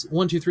loses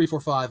 1, 2, 3, 4,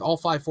 5, all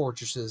 5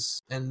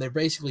 fortresses, and they're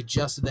basically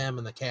just them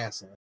in the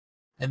castle.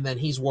 And then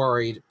he's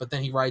worried, but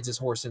then he rides his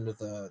horse into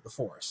the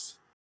forest.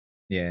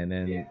 Yeah, and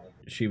then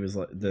she was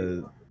like,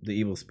 the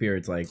evil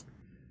spirit's like,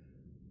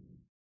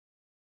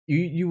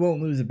 you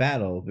won't lose a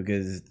battle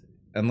because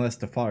unless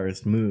the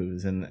forest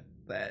moves. And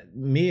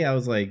I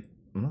was like,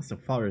 unless the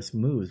forest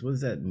moves, what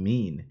does that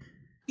mean?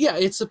 Yeah,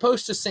 it's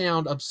supposed to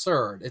sound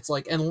absurd. It's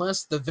like,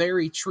 unless the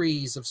very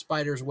trees of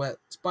Spider's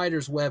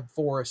Web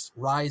forest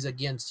rise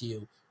against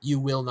you, you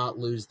will not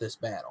lose this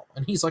battle.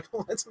 And he's like,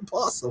 oh, that's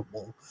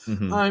impossible.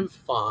 I'm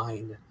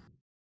fine.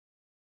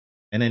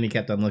 And then he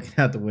kept on looking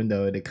out the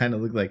window, and it kind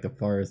of looked like the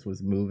forest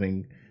was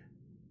moving.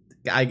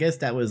 I guess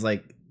that was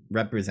like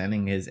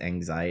representing his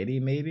anxiety,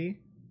 maybe.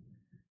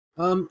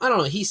 I don't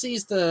know. He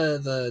sees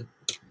the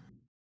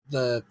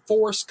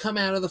force come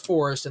out of the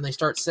forest, and they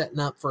start setting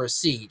up for a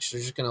siege. They're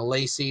just going to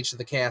lay siege to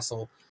the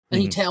castle. And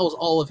he tells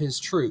all of his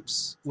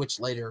troops, which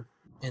later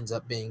ends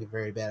up being a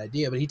very bad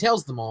idea, but he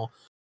tells them all,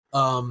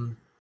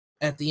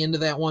 at the end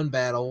of that one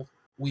battle,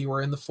 we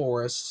were in the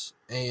forest,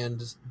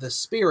 and the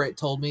spirit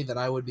told me that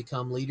I would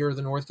become leader of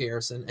the North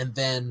Garrison and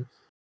then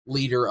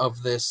leader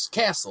of this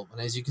castle.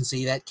 And as you can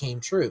see, that came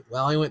true.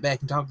 Well, I went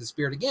back and talked to the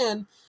spirit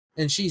again,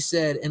 and she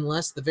said,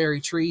 unless the very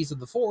trees of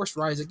the forest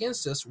rise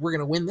against us, we're going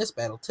to win this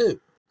battle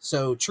too.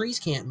 So trees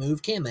can't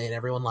move, can they? And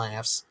everyone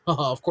laughs.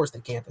 Oh, of course they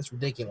can't. That's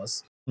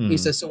ridiculous. He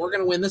says, so we're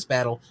going to win this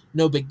battle.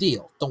 No big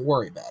deal. Don't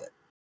worry about it.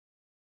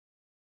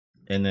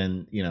 And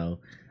then,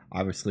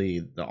 obviously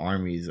the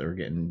armies are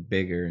getting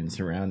bigger and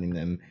surrounding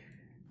them.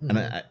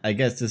 And I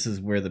guess this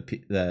is where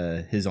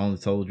his own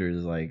soldiers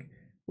is like,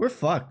 we're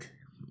fucked.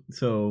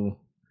 So,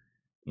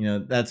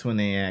 that's when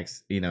they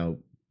ask,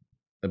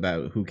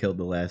 about who killed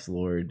the last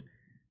lord,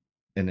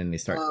 and then they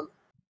start.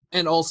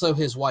 And also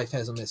his wife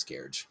has a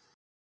miscarriage.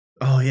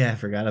 Oh yeah, I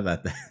forgot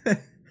about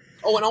that.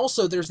 Oh, and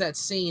also there's that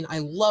scene. I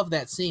love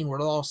that scene where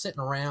they're all sitting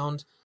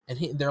around and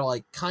they're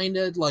like, kind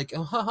of like,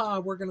 oh, haha,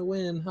 we're gonna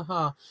win,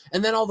 haha.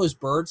 And then all those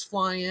birds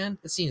fly in.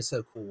 The scene is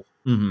so cool.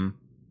 Mm-hmm.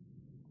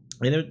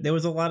 And there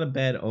was a lot of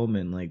bad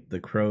omen, like the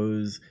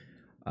crows,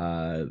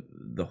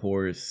 the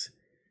horse.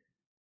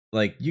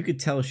 Like you could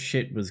tell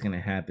shit was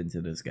gonna happen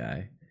to this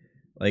guy.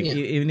 Like Yeah.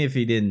 even if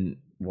he didn't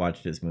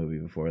watch this movie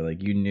before,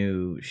 like you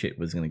knew shit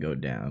was gonna go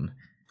down.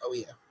 Oh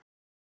yeah.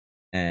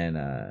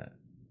 And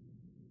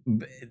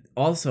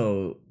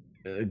also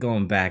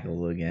going back a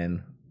little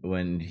again,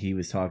 when he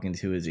was talking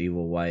to his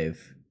evil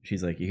wife,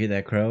 she's like, "You hear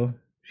that crow?"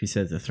 She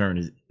says the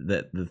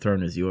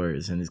throne is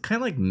yours, and it's kind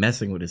of like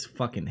messing with his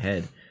fucking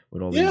head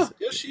with all these.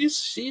 Yeah,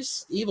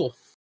 she's evil.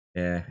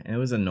 Yeah, and it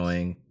was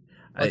annoying.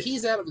 Like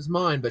he's out of his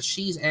mind, but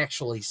she's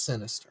actually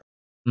sinister.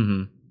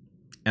 Mm-hmm.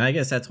 And I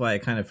guess that's why I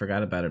kind of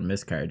forgot about her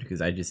miscarriage,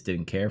 because I just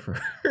didn't care for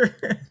her.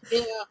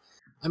 Yeah,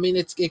 I mean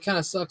it kind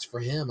of sucks for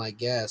him, I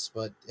guess,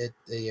 but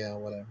yeah,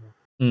 whatever.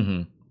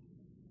 Mm-hmm.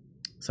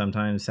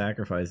 Sometimes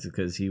sacrifices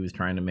because he was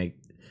trying to make.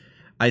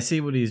 I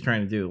see what he's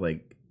trying to do.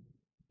 Like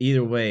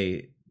either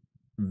way,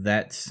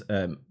 that's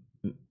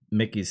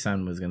Mickey's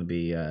son was going to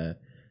be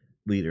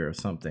leader of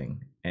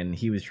something, and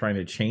he was trying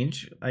to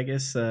change, I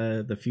guess,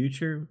 the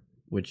future,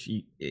 which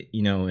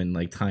you know, in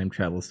like time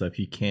travel stuff,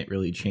 you can't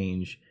really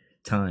change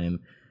time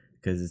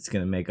because it's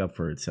going to make up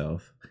for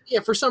itself.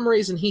 Yeah, for some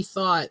reason he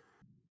thought,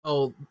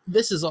 oh,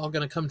 this is all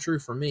going to come true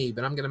for me,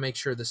 but I'm going to make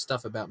sure this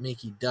stuff about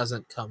Mickey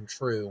doesn't come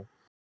true,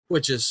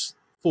 which is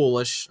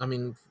foolish. I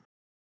mean,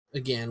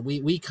 again,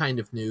 we kind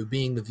of knew,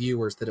 being the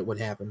viewers, that it would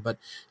happen, but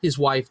his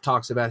wife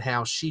talks about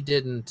how she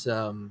didn't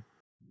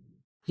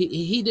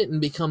he didn't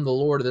become the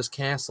lord of this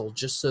castle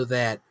just so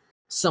that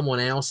someone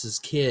else's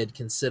kid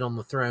can sit on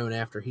the throne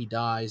after he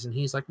dies. And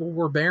he's like, well,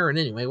 we're barren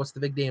anyway, what's the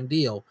big damn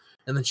deal?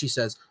 And then she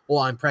says, well,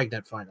 I'm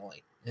pregnant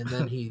finally. And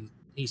then he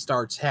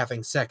starts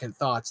having second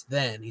thoughts.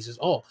 Then he says,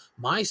 oh,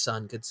 my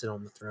son could sit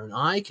on the throne,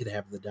 I could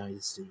have the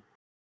dynasty.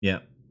 Yeah.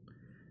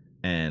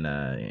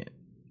 And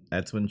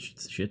that's when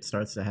shit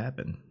starts to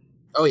happen.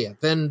 Oh yeah,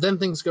 then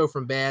things go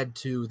from bad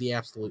to the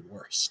absolute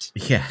worst.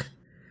 Yeah.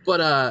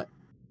 But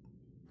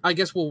I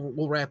guess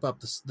we'll wrap up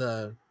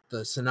the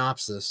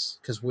synopsis,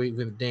 because we've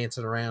been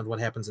dancing around what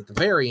happens at the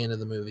very end of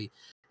the movie.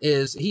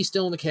 Is he's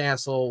still in the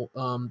castle,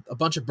 a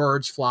bunch of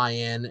birds fly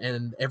in,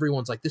 and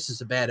everyone's like, this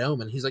is a bad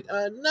omen. He's like,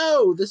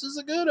 no, this is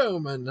a good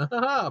omen.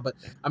 But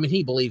I mean,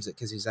 he believes it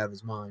because he's out of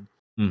his mind.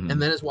 Mm-hmm.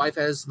 And then his wife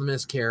has the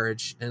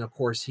miscarriage, and of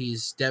course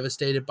he's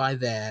devastated by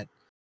that.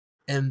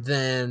 And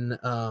then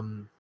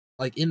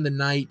like in the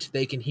night,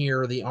 they can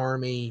hear the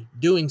army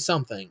doing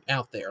something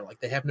out there. Like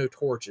they have no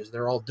torches,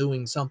 they're all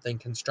doing something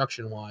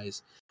construction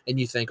wise, and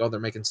you think, oh, they're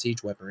making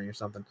siege weaponry or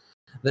something.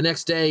 The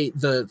next day,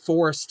 the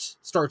forest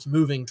starts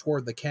moving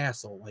toward the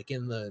castle, like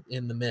in the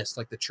mist,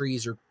 like the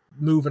trees are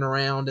moving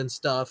around and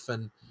stuff,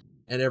 and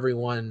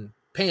everyone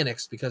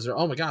panics because they're,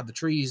 oh my god, the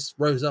trees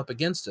rose up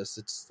against us.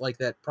 It's like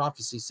that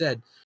prophecy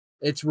said.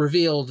 It's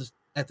revealed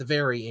at the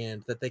very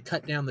end that they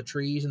cut down the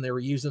trees and they were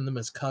using them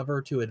as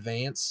cover to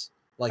advance.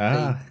 Like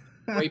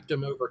they draped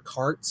them over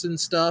carts and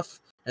stuff,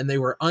 and they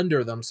were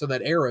under them so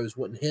that arrows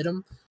wouldn't hit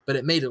them. But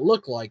it made it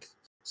look like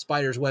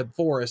Spider's Web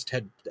Forest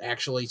had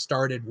actually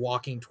started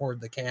walking toward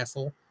the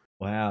castle.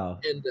 Wow.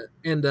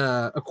 And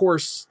of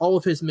course, all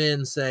of his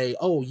men say,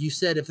 oh, you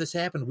said if this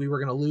happened, we were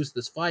going to lose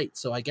this fight,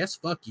 so I guess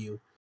fuck you.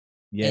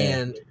 Yeah.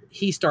 And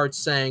he starts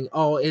saying,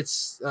 oh,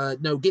 it's,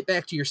 no, get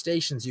back to your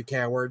stations, you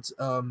cowards.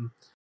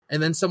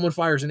 And then someone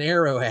fires an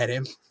arrow at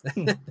him,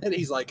 and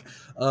he's like,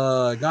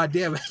 God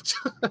damn it.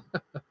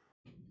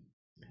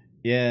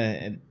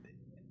 Yeah,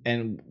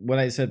 and what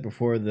I said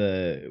before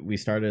we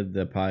started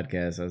the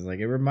podcast, I was like,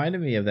 it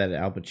reminded me of that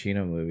Al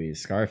Pacino movie,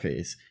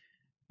 Scarface,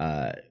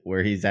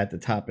 where he's at the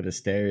top of the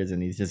stairs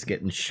and he's just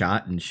getting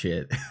shot and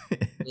shit.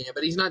 Yeah,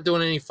 but he's not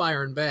doing any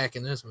firing back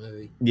in this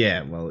movie.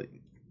 Yeah, well,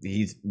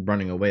 he's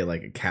running away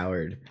like a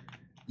coward.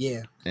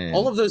 Yeah,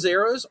 all of those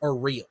arrows are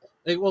real.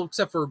 Well,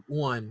 except for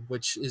one,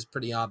 which is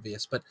pretty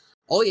obvious. But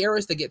all the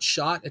arrows that get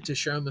shot at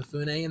Toshiro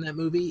Mifune in that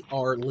movie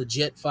are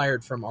legit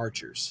fired from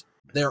archers.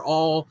 They're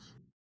all,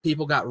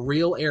 people got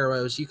real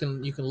arrows. You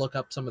can look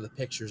up some of the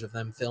pictures of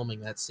them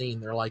filming that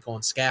scene. They're like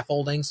on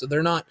scaffolding, so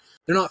they're not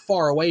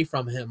far away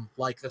from him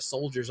like the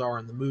soldiers are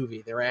in the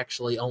movie. They're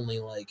actually only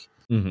like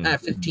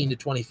 15 to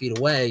 20 feet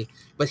away.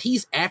 But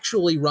he's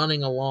actually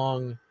running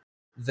along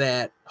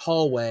that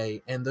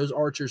hallway, and those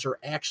archers are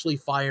actually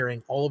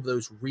firing all of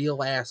those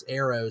real ass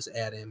arrows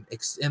at him,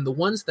 and the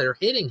ones that are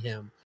hitting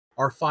him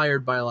are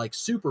fired by like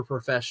super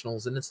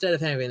professionals, and instead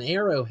of having an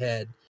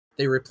arrowhead,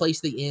 they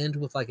replace the end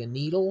with like a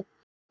needle.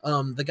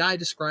 The guy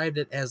described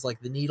it as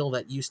like the needle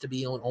that used to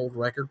be on old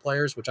record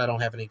players, which I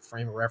don't have any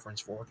frame of reference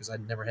for because I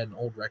never had an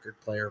old record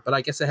player, but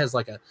I guess it has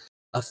like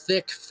a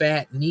thick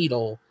fat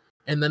needle.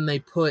 And then they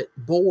put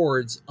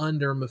boards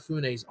under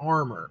Mifune's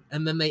armor,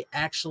 and then they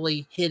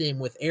actually hit him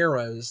with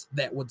arrows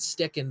that would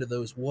stick into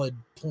those wood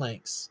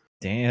planks.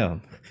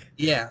 Damn.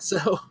 Yeah,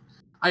 so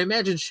I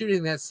imagine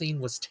shooting that scene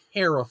was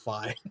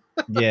terrifying.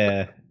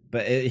 Yeah,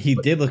 but he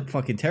did look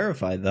fucking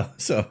terrified though.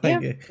 So Yeah,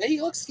 like, he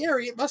looks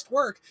scary. It must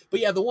work. But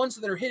yeah, the ones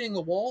that are hitting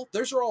the wall,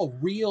 those are all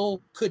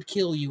real could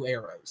kill you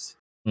arrows.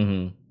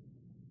 mm-hmm.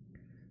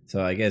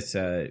 So I guess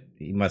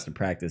he must have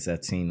practiced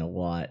that scene a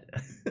lot.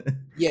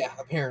 Yeah,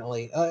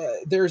 apparently.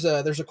 There's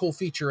a cool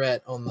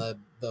featurette on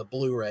the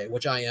Blu-ray,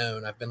 which I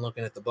own. I've been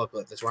looking at the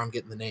booklet. That's where I'm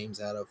getting the names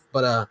out of.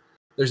 But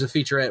there's a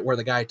featurette where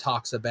the guy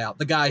talks about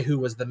the guy who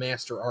was the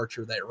master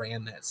archer that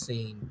ran that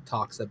scene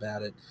talks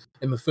about it.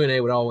 And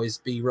Mifune would always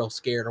be real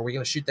scared. Are we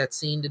going to shoot that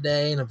scene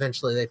today? And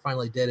eventually they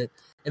finally did it.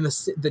 And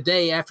the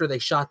day after they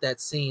shot that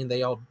scene,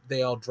 they all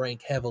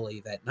drank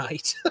heavily that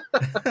night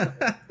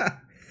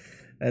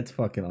That's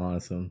fucking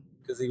awesome.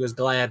 because he was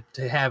glad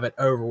to have it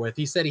over with.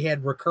 He said he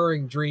had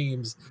recurring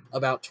dreams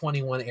about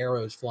 21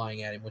 arrows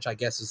flying at him, which I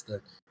guess is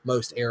the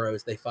most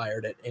arrows they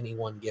fired at any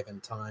one given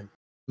time.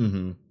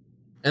 Mm-hmm.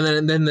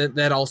 And then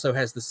that also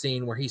has the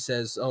scene where he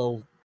says,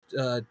 "Oh,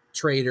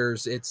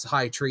 traitors! It's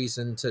high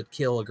treason to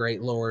kill a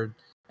great lord."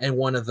 And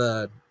one of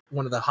the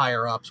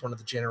higher ups, one of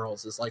the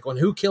generals, is like, "Well,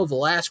 who killed the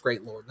last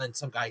great lord?" And then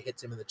some guy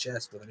hits him in the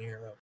chest with an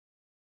arrow.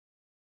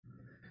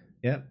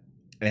 Yep.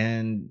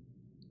 And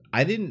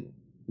I didn't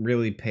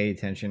really pay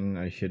attention.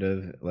 I should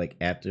have, like,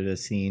 after the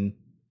scene.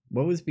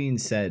 What was being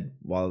said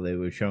while they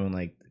were showing,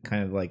 like,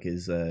 kind of like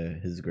his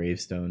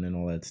gravestone and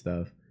all that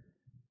stuff?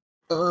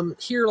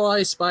 Here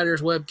lies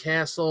Spider's Web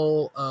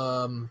Castle.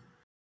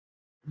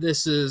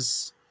 This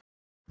is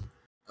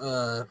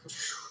I'm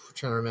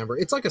trying to remember.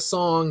 It's like a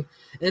song,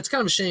 and it's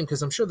kind of a shame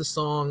because I'm sure the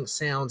song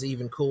sounds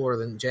even cooler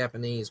than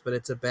Japanese, but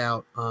it's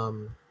about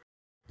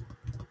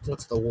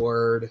what's the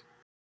word?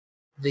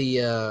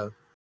 The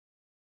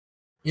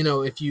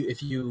if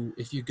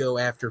you go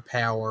after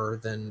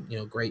power, then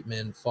great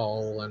men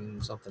fall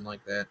and something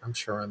like that. I'm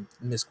sure I'm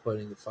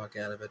misquoting the fuck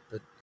out of it, but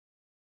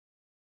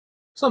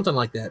something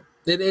like that.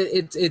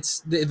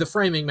 It's the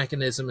framing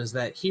mechanism is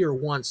that here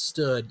once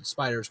stood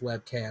Spider's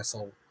Web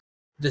Castle.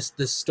 This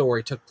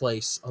story took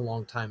place a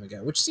long time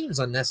ago, which seems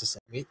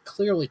unnecessary. It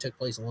clearly took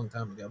place a long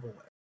time ago, but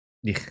whatever.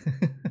 Yeah.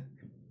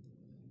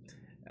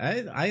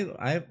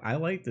 I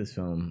like this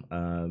film.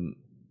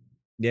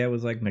 Yeah, it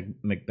was like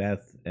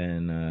Macbeth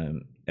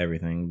and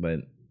everything, but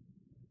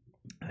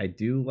I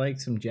do like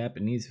some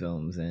Japanese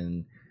films,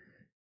 and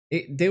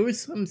there were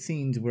some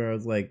scenes where I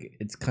was like,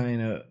 it's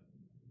kind of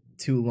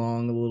too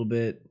long a little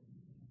bit.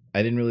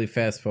 I didn't really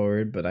fast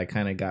forward, but I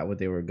kind of got what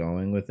they were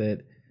going with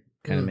it.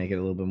 Kind of make it a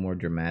little bit more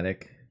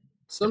dramatic.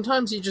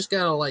 Sometimes you just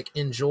gotta like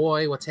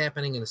enjoy what's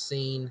happening in a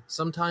scene.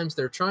 Sometimes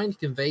they're trying to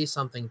convey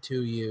something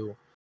to you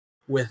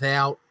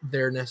without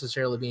there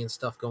necessarily being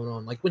stuff going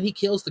on. Like when he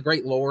kills the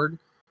Great Lord,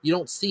 you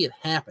don't see it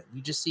happen.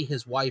 You just see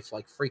his wife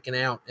like freaking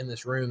out in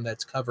this room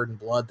that's covered in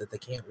blood that they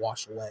can't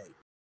wash away.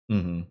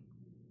 Mm-hmm.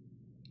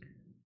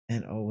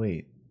 And oh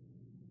wait,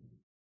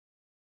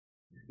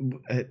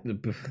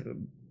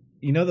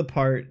 you know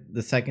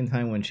the second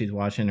time when she's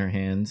washing her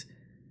hands,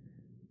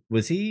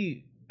 was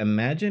he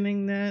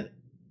imagining that,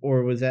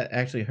 or was that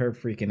actually her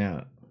freaking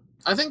out?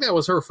 I think that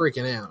was her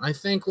freaking out. I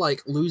think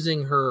like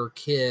losing her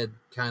kid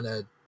kind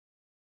of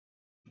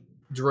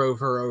drove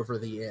her over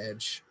the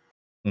edge.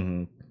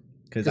 Mm-hmm.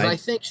 Because I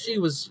think she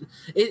was.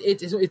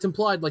 It's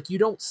implied like you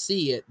don't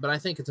see it, but I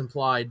think it's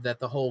implied that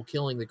the whole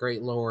killing the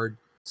Great Lord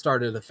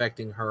started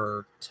affecting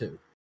her too.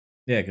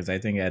 Yeah, because I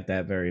think at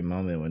that very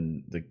moment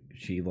when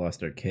she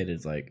lost her kid,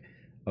 it's like,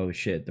 oh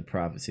shit, the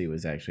prophecy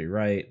was actually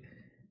right,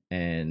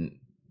 and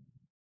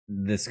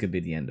this could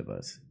be the end of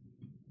us.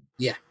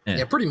 Yeah,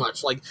 pretty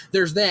much. Like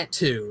there's that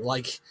too.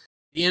 Like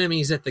the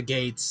enemy's at the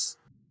gates.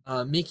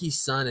 Mickey's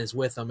son is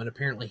with them, and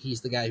apparently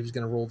he's the guy who's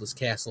going to rule this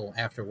castle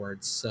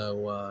afterwards.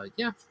 So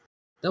yeah,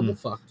 double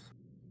fucked.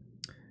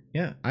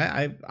 Yeah,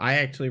 I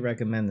actually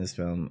recommend this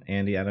film,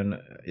 Andy. I don't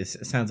know. It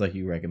sounds like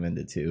you recommend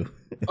it too.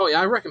 Oh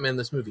yeah, I recommend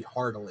this movie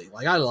heartily.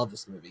 Like I love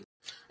this movie.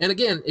 And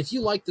again, if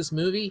you like this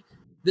movie,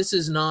 this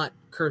is not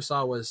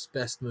Kurosawa's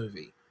best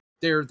movie.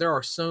 There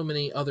are so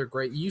many other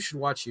great. You should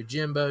watch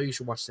Yojimbo. You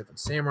should watch Seven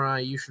Samurai.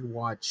 You should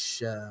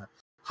watch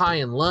High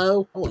and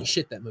Low. Holy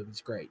shit, that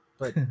movie's great.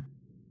 But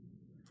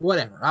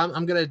whatever.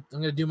 I'm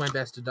gonna do my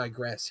best to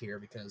digress here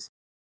because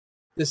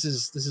this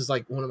is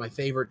like one of my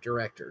favorite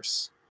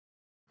directors.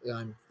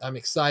 I'm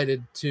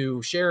excited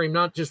to share him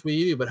not just with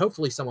you, but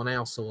hopefully someone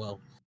else will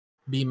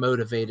be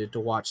motivated to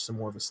watch some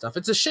more of his stuff.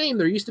 It's a shame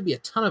there used to be a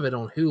ton of it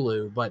on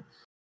Hulu, but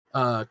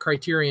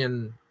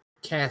Criterion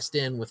cast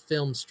in with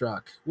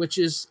Filmstruck, which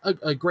is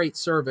a great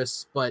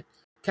service, but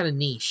kind of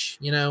niche.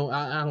 I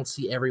don't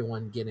see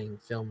everyone getting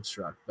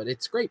Filmstruck, but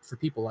it's great for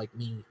people like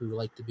me who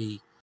like to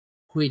be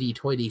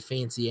hoity-toity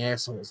fancy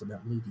assholes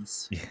about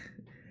movies.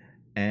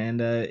 And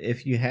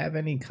if you have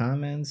any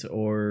comments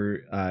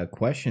or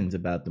questions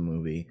about the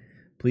movie,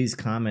 please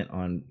comment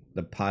on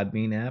the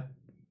Podbean app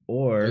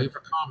or leave a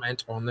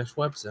comment on this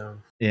web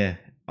zone. Yeah,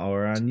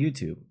 or on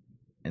YouTube.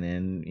 And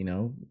then,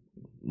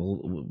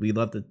 we'd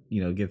love to,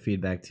 give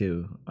feedback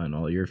too on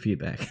all your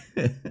feedback.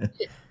 Yeah,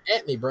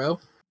 at me, bro.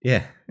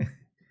 Yeah.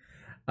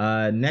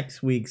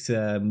 Next week's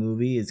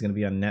movie is going to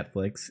be on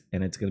Netflix,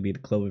 and it's going to be the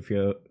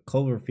Cloverfield.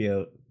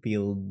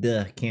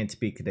 Can't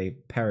speak today.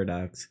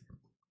 Paradox.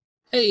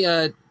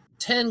 Hey,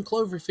 10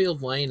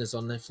 Cloverfield Lane is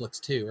on Netflix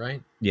too,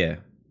 right? Yeah.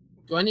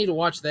 Do I need to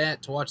watch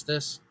that to watch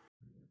this?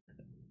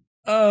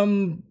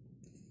 It's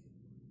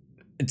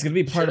gonna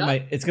be part of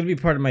my. It's gonna be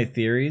part of my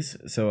theories,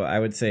 so I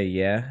would say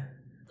yeah.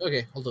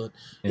 Okay, I'll do it.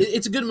 Yeah.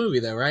 It's a good movie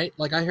though, right?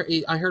 Like I heard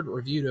it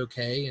reviewed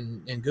okay,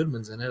 and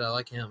Goodman's in it. I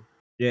like him.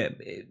 Yeah,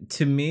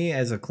 to me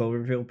as a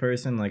Cloverfield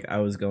person, like I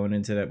was going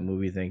into that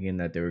movie thinking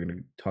that they were going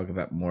to talk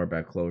about more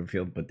about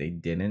Cloverfield, but they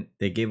didn't.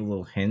 They gave a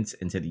little hints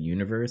into the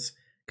universe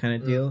kind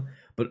of deal,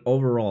 but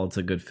overall it's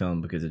a good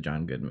film because of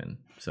John Goodman.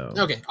 So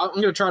okay, I'm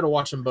going to try to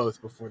watch them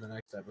both before the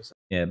next episode.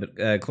 Yeah, but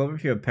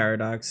Cloverfield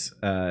Paradox,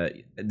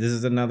 this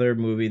is another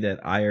movie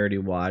that I already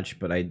watched,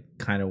 but I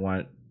kind of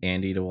want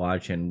Andy to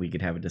watch and we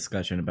could have a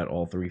discussion about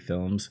all three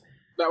films.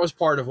 That was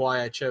part of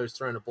why I chose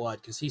Throne of Blood,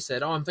 because he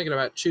said, "Oh, I'm thinking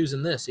about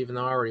choosing this," even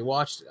though I already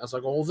watched it. I was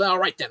like, "Well, all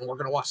right then, we're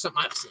gonna watch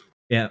something I've seen."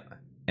 Yeah,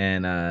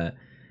 and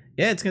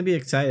yeah, it's gonna be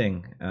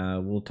exciting.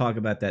 We'll talk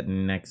about that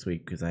next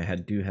week because I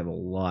do have a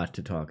lot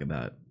to talk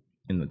about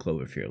in the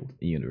Cloverfield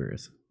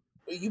universe.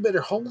 Well, you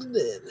better hold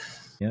it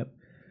in. Yep.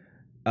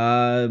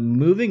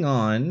 Moving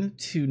on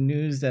to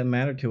news that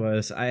matter to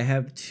us, I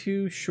have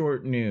two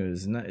short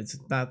news. It's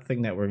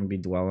nothing that we're gonna be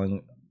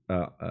dwelling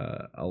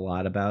a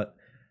lot about.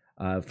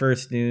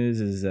 First news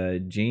is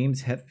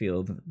James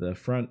Hetfield, the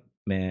front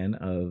man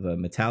of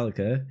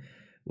Metallica,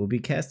 will be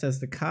cast as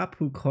the cop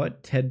who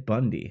caught Ted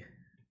Bundy.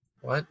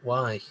 What?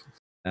 Why?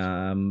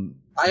 I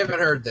haven't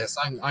heard this.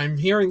 I'm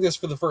hearing this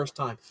for the first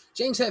time.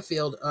 James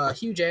Hetfield,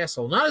 huge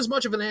asshole. Not as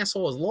much of an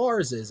asshole as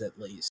Lars is, at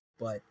least.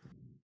 But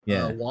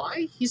yeah,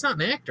 why? He's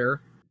not an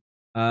actor.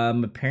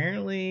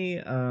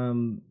 Apparently,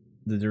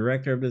 the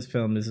director of this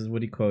film, this is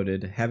what he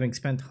quoted: "Having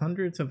spent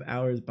hundreds of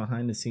hours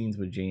behind the scenes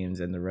with James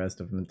and the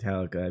rest of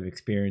Metallica, I've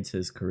experienced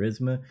his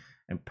charisma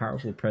and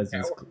powerful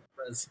presence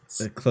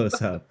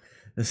close up."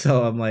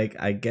 So I'm like,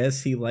 I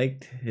guess he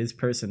liked his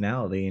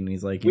personality, and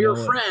he's like, "We're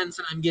friends,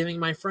 and I'm giving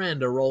my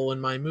friend a role in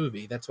my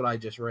movie." That's what I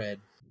just read.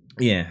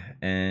 Yeah,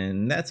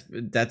 and that's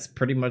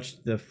pretty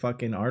much the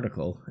fucking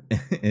article.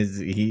 Is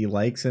he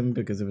likes him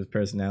because of his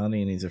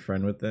personality, and he's a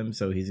friend with them,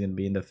 so he's gonna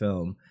be in the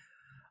film.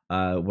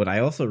 What I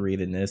also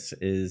read in this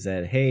is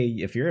that, hey,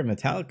 if you're a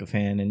Metallica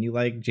fan and you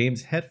like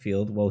James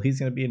Hetfield, well, he's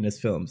going to be in this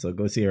film, so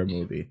go see our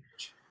movie.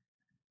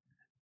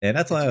 And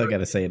that's all I got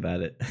to say about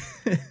it.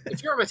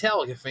 If you're a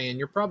Metallica fan,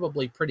 you're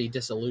probably pretty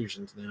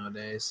disillusioned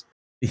nowadays.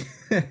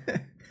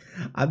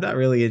 I'm not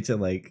really into,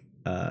 like,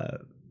 that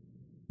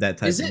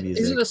type of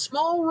music. Is it a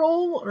small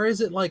role, or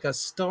is it like a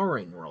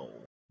starring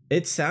role?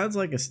 It sounds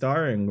like a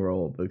starring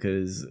role,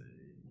 because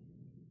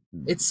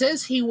it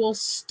says he will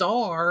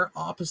star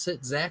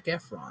opposite Zac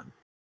Efron.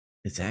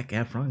 Is Zac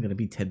Efron going to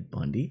be Ted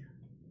Bundy?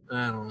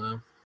 I don't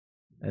know.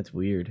 That's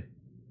weird.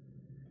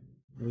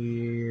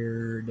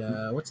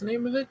 What's the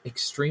name of it?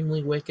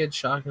 Extremely Wicked,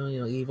 Shockingly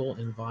Evil,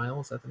 and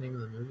Vile. Is that the name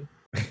of the movie?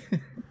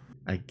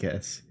 I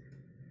guess.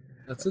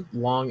 That's a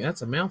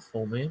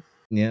mouthful, man.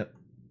 Yep.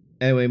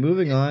 Anyway,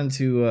 moving on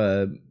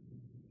to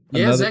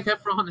Zac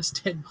Efron is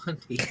Ted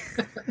Bundy.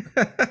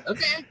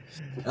 Okay.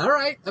 All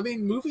right. I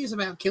mean, movies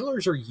about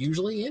killers are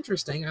usually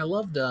interesting. I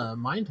loved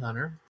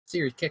Mindhunter.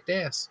 Series kicked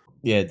ass.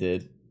 Yeah, it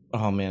did.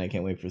 Oh, man, I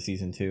can't wait for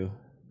season 2.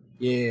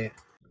 Yeah.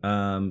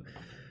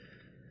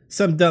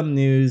 Some dumb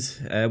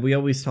news. We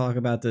always talk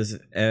about this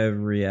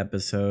every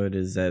episode,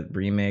 is that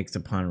remakes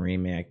upon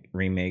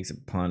remakes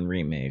upon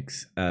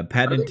remakes.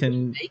 Paddington... Are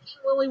they making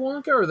Willy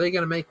Wonka, or are they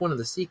going to make one of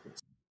the sequels?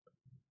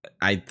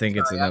 I think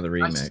it's another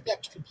remake. I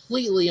stepped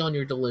completely on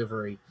your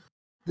delivery.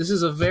 This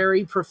is a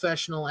very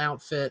professional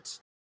outfit.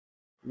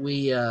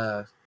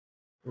 We're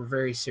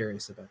very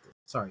serious about this.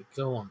 Sorry,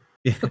 go on.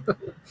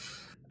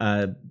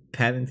 Yeah.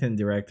 Paddington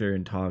director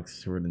in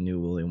talks for the new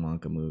Willy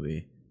Wonka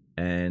movie.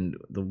 And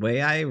the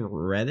way I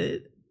read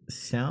it,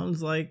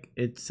 sounds like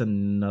it's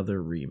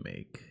another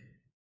remake.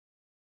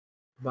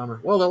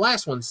 Bummer. Well, the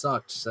last one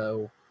sucked,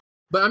 so...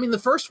 But I mean, the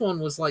first one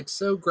was like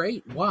so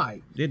great.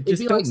 Why? It'd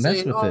be like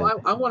saying,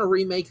 "Oh, I want to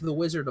remake The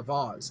Wizard of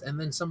Oz," and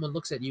then someone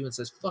looks at you and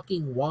says,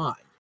 "Fucking why?"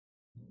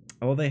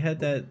 Oh, they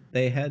had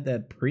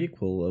that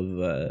prequel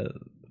of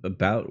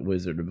about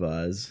Wizard of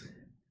Oz,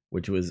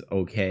 which was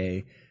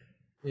okay.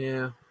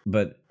 Yeah,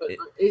 but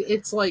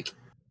it's like,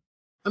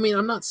 I mean,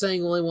 I'm not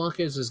saying Willy Wonka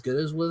is as good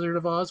as Wizard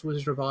of Oz.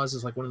 Wizard of Oz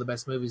is like one of the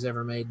best movies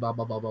ever made. Blah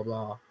blah blah blah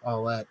blah.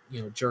 All that,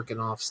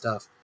 jerking off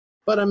stuff.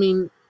 But I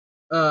mean,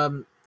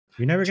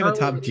 you're never going to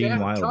top Gene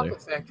Wilder.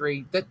 Chocolate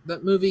Factory,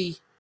 that movie,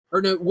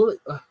 or no,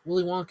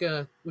 Willy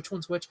Wonka, which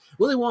one's which?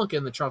 Willy Wonka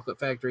and the Chocolate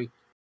Factory,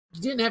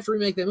 you didn't have to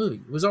remake that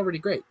movie. It was already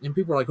great. And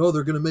people are like, oh,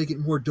 they're going to make it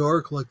more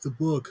dark like the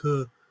book,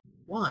 huh?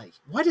 Why?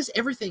 Why does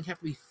everything have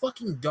to be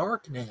fucking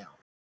dark now?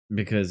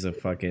 Because of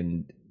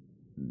fucking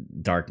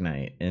Dark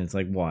Knight. And it's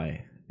like,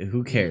 why?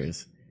 Who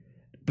cares?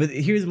 But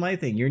here's my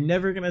thing. You're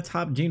never going to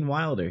top Gene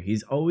Wilder.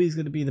 He's always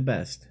going to be the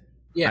best.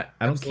 Yeah,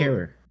 I don't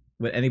care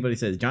what anybody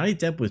says. Johnny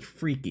Depp was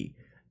freaky.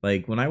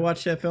 Like, when I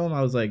watched that film,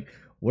 I was like,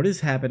 what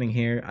is happening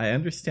here? I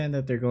understand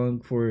that they're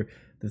going for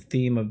the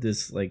theme of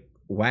this like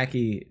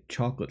wacky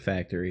chocolate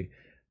factory,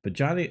 but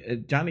Johnny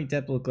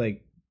Depp looked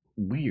like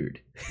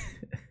weird.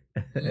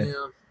 Yeah.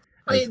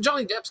 I mean,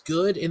 Johnny Depp's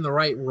good in the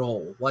right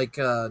role. Like,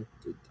 I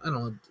don't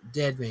know,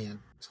 Dead Man.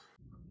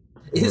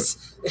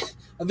 Is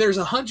there's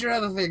 100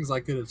 other things I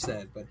could have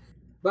said, but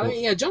I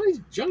mean, yeah, Johnny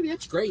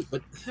Depp's great,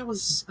 but that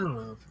was, I don't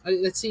know,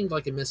 that seemed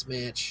like a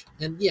mismatch.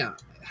 And yeah,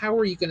 how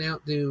are you going to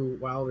outdo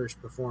Wilder's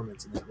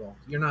performance in that role?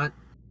 You're not.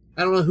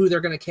 I don't know who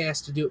they're going to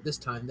cast to do it this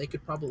time. They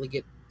could probably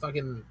get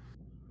fucking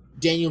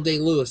Daniel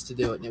Day-Lewis to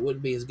do it, and it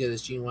wouldn't be as good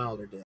as Gene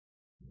Wilder did.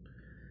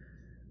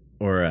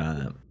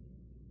 Or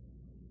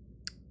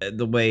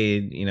the way,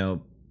 you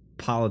know,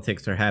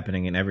 politics are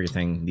happening and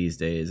everything these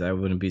days, I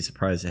wouldn't be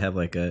surprised to have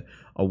like a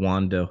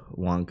Wanda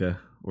Wonka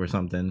or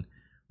something,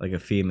 like a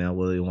female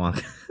Willy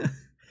Wonka.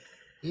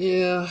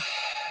 Yeah.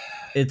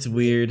 It's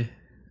weird.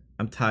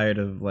 I'm tired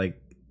of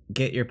like,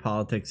 get your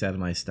politics out of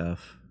my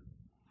stuff.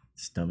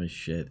 It's dumb as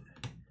shit.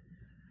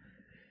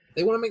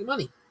 They want to make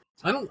money.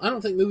 I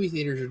don't think movie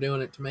theaters are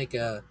doing it to make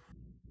a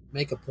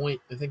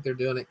point. I think they're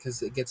doing it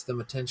because it gets them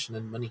attention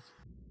and money.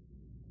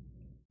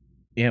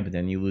 Yeah, but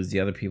then you lose the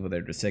other people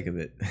that are sick of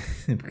it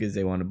because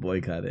they want to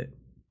boycott it.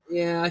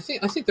 Yeah, I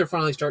think they're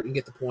finally starting to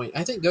get the point.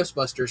 I think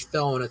Ghostbusters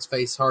fell on its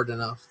face hard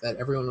enough that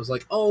everyone was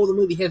like, "Oh, the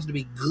movie has to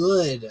be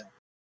good."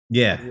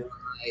 Yeah,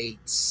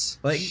 right.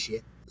 Like,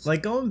 shit.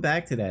 Like going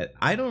back to that,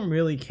 I don't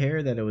really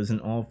care that it was an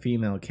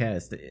all-female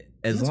cast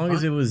as long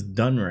as it was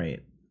done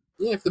right.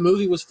 Yeah, if the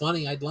movie was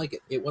funny, I'd like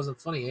it. It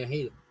wasn't funny, I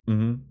hate it.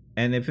 Mm-hmm.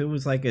 And if it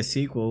was like a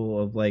sequel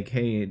of like,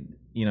 hey,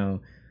 you know,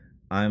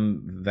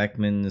 I'm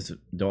Vecman's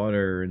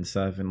daughter and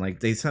stuff, and like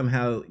they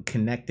somehow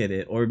connected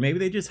it, or maybe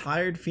they just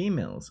hired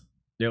females.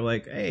 They're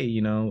like, hey,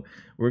 you know,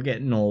 we're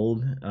getting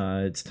old.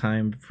 It's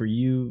time for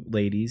you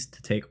ladies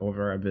to take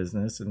over our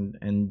business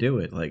and do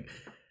it. Like,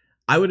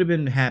 I would have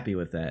been happy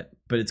with that,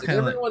 but it's kind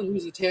of everyone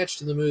who's attached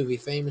to the movie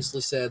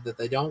famously said that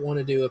they don't want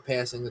to do a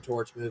passing the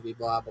torch movie,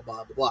 blah blah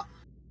blah blah blah.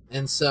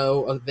 And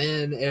so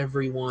then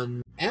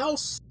everyone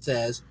else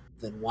says,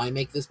 then why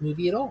make this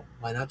movie at all?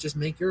 Why not just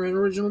make your own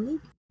original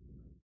movie?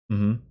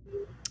 Mm-hmm.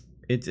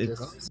 It's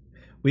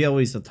we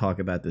always talk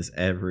about this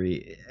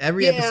every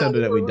episode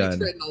that we've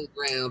done. Old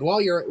ground.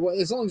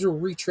 As long as you're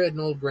retreading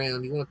old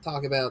ground, you want to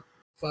talk about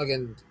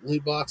fucking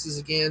loot boxes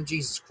again?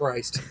 Jesus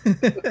Christ.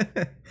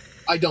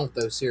 I don't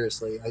though,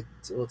 seriously.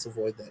 Let's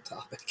avoid that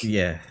topic.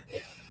 Yeah.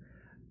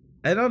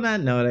 And on that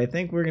note, I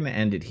think we're gonna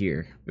end it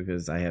here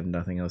because I have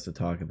nothing else to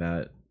talk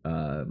about.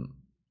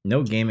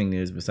 No gaming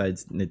news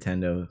besides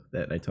Nintendo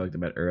that I talked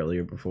about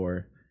earlier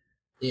before.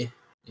 Yeah,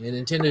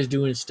 Nintendo's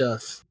doing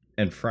stuff.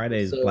 And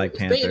Friday's Black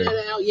Panther. Is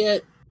Bayonetta out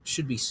yet?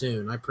 Should be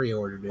soon. I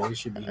pre-ordered it. It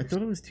should be. I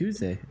thought it was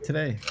Tuesday.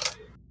 Today.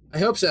 I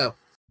hope so.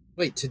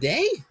 Wait,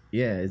 today?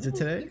 Yeah, is it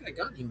today? I think I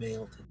got an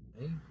email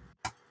today.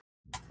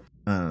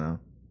 I don't know.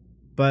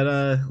 But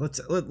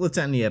let's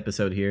end the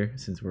episode here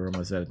since we're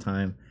almost out of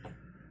time.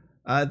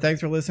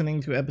 Thanks for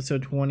listening to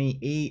episode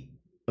 28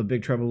 of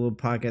Big Trouble Little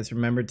Podcast.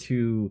 Remember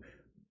to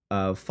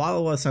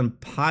follow us on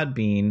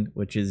Podbean,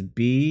 which is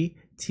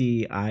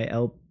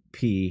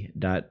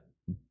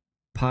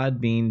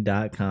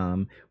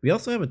btilp.podbean.com. We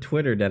also have a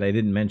Twitter that I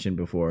didn't mention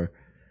before.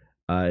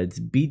 It's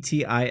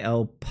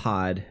BTIL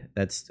Pod.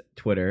 That's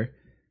Twitter.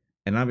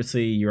 And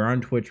obviously, you're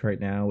on Twitch right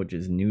now, which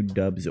is New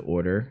Dubs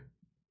Order.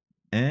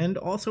 And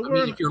also,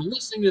 if you're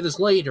listening to this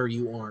later,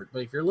 you aren't.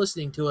 But if you're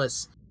listening to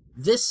us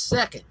this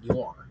second,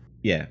 you are.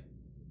 Yeah.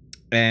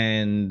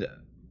 And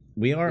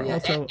we are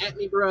also... At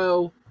me,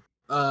 bro.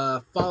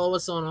 Follow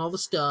us on all the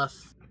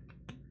stuff.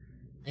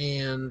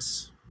 And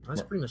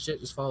that's pretty much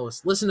it. Just follow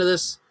us. Listen to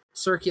this.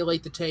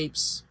 Circulate the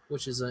tapes,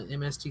 which is an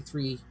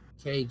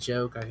MST3K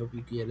joke. I hope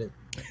you get it.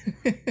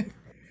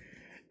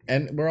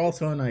 And we're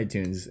also on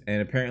iTunes,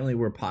 and apparently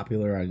we're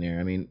popular on there.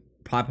 I mean,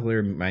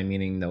 popular by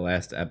meaning the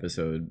last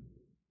episode,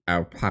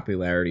 our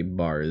popularity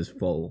bar is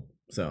full.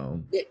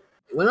 So it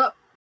went up.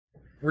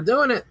 We're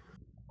doing it.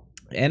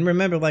 And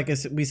remember, like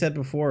we said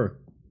before,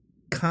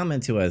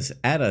 comment to us,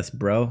 at us,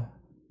 bro.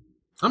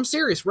 I'm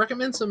serious.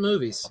 Recommend some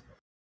movies.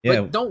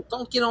 Yeah. But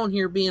don't get on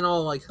here being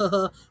all like,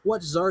 haha,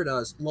 watch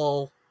Zardoz,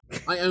 lol.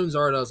 I own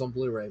Zardoz on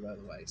Blu-ray, by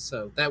the way,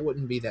 so that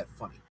wouldn't be that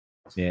funny.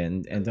 Yeah,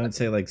 and don't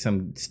say like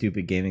some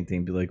stupid gaming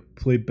thing. Be like,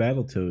 play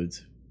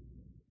Battletoads.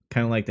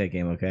 Kind of like that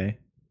game, okay?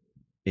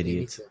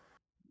 Idiots.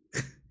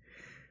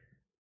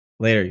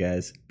 Later,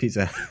 guys. Peace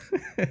out.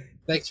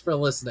 Thanks for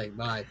listening.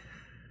 Bye.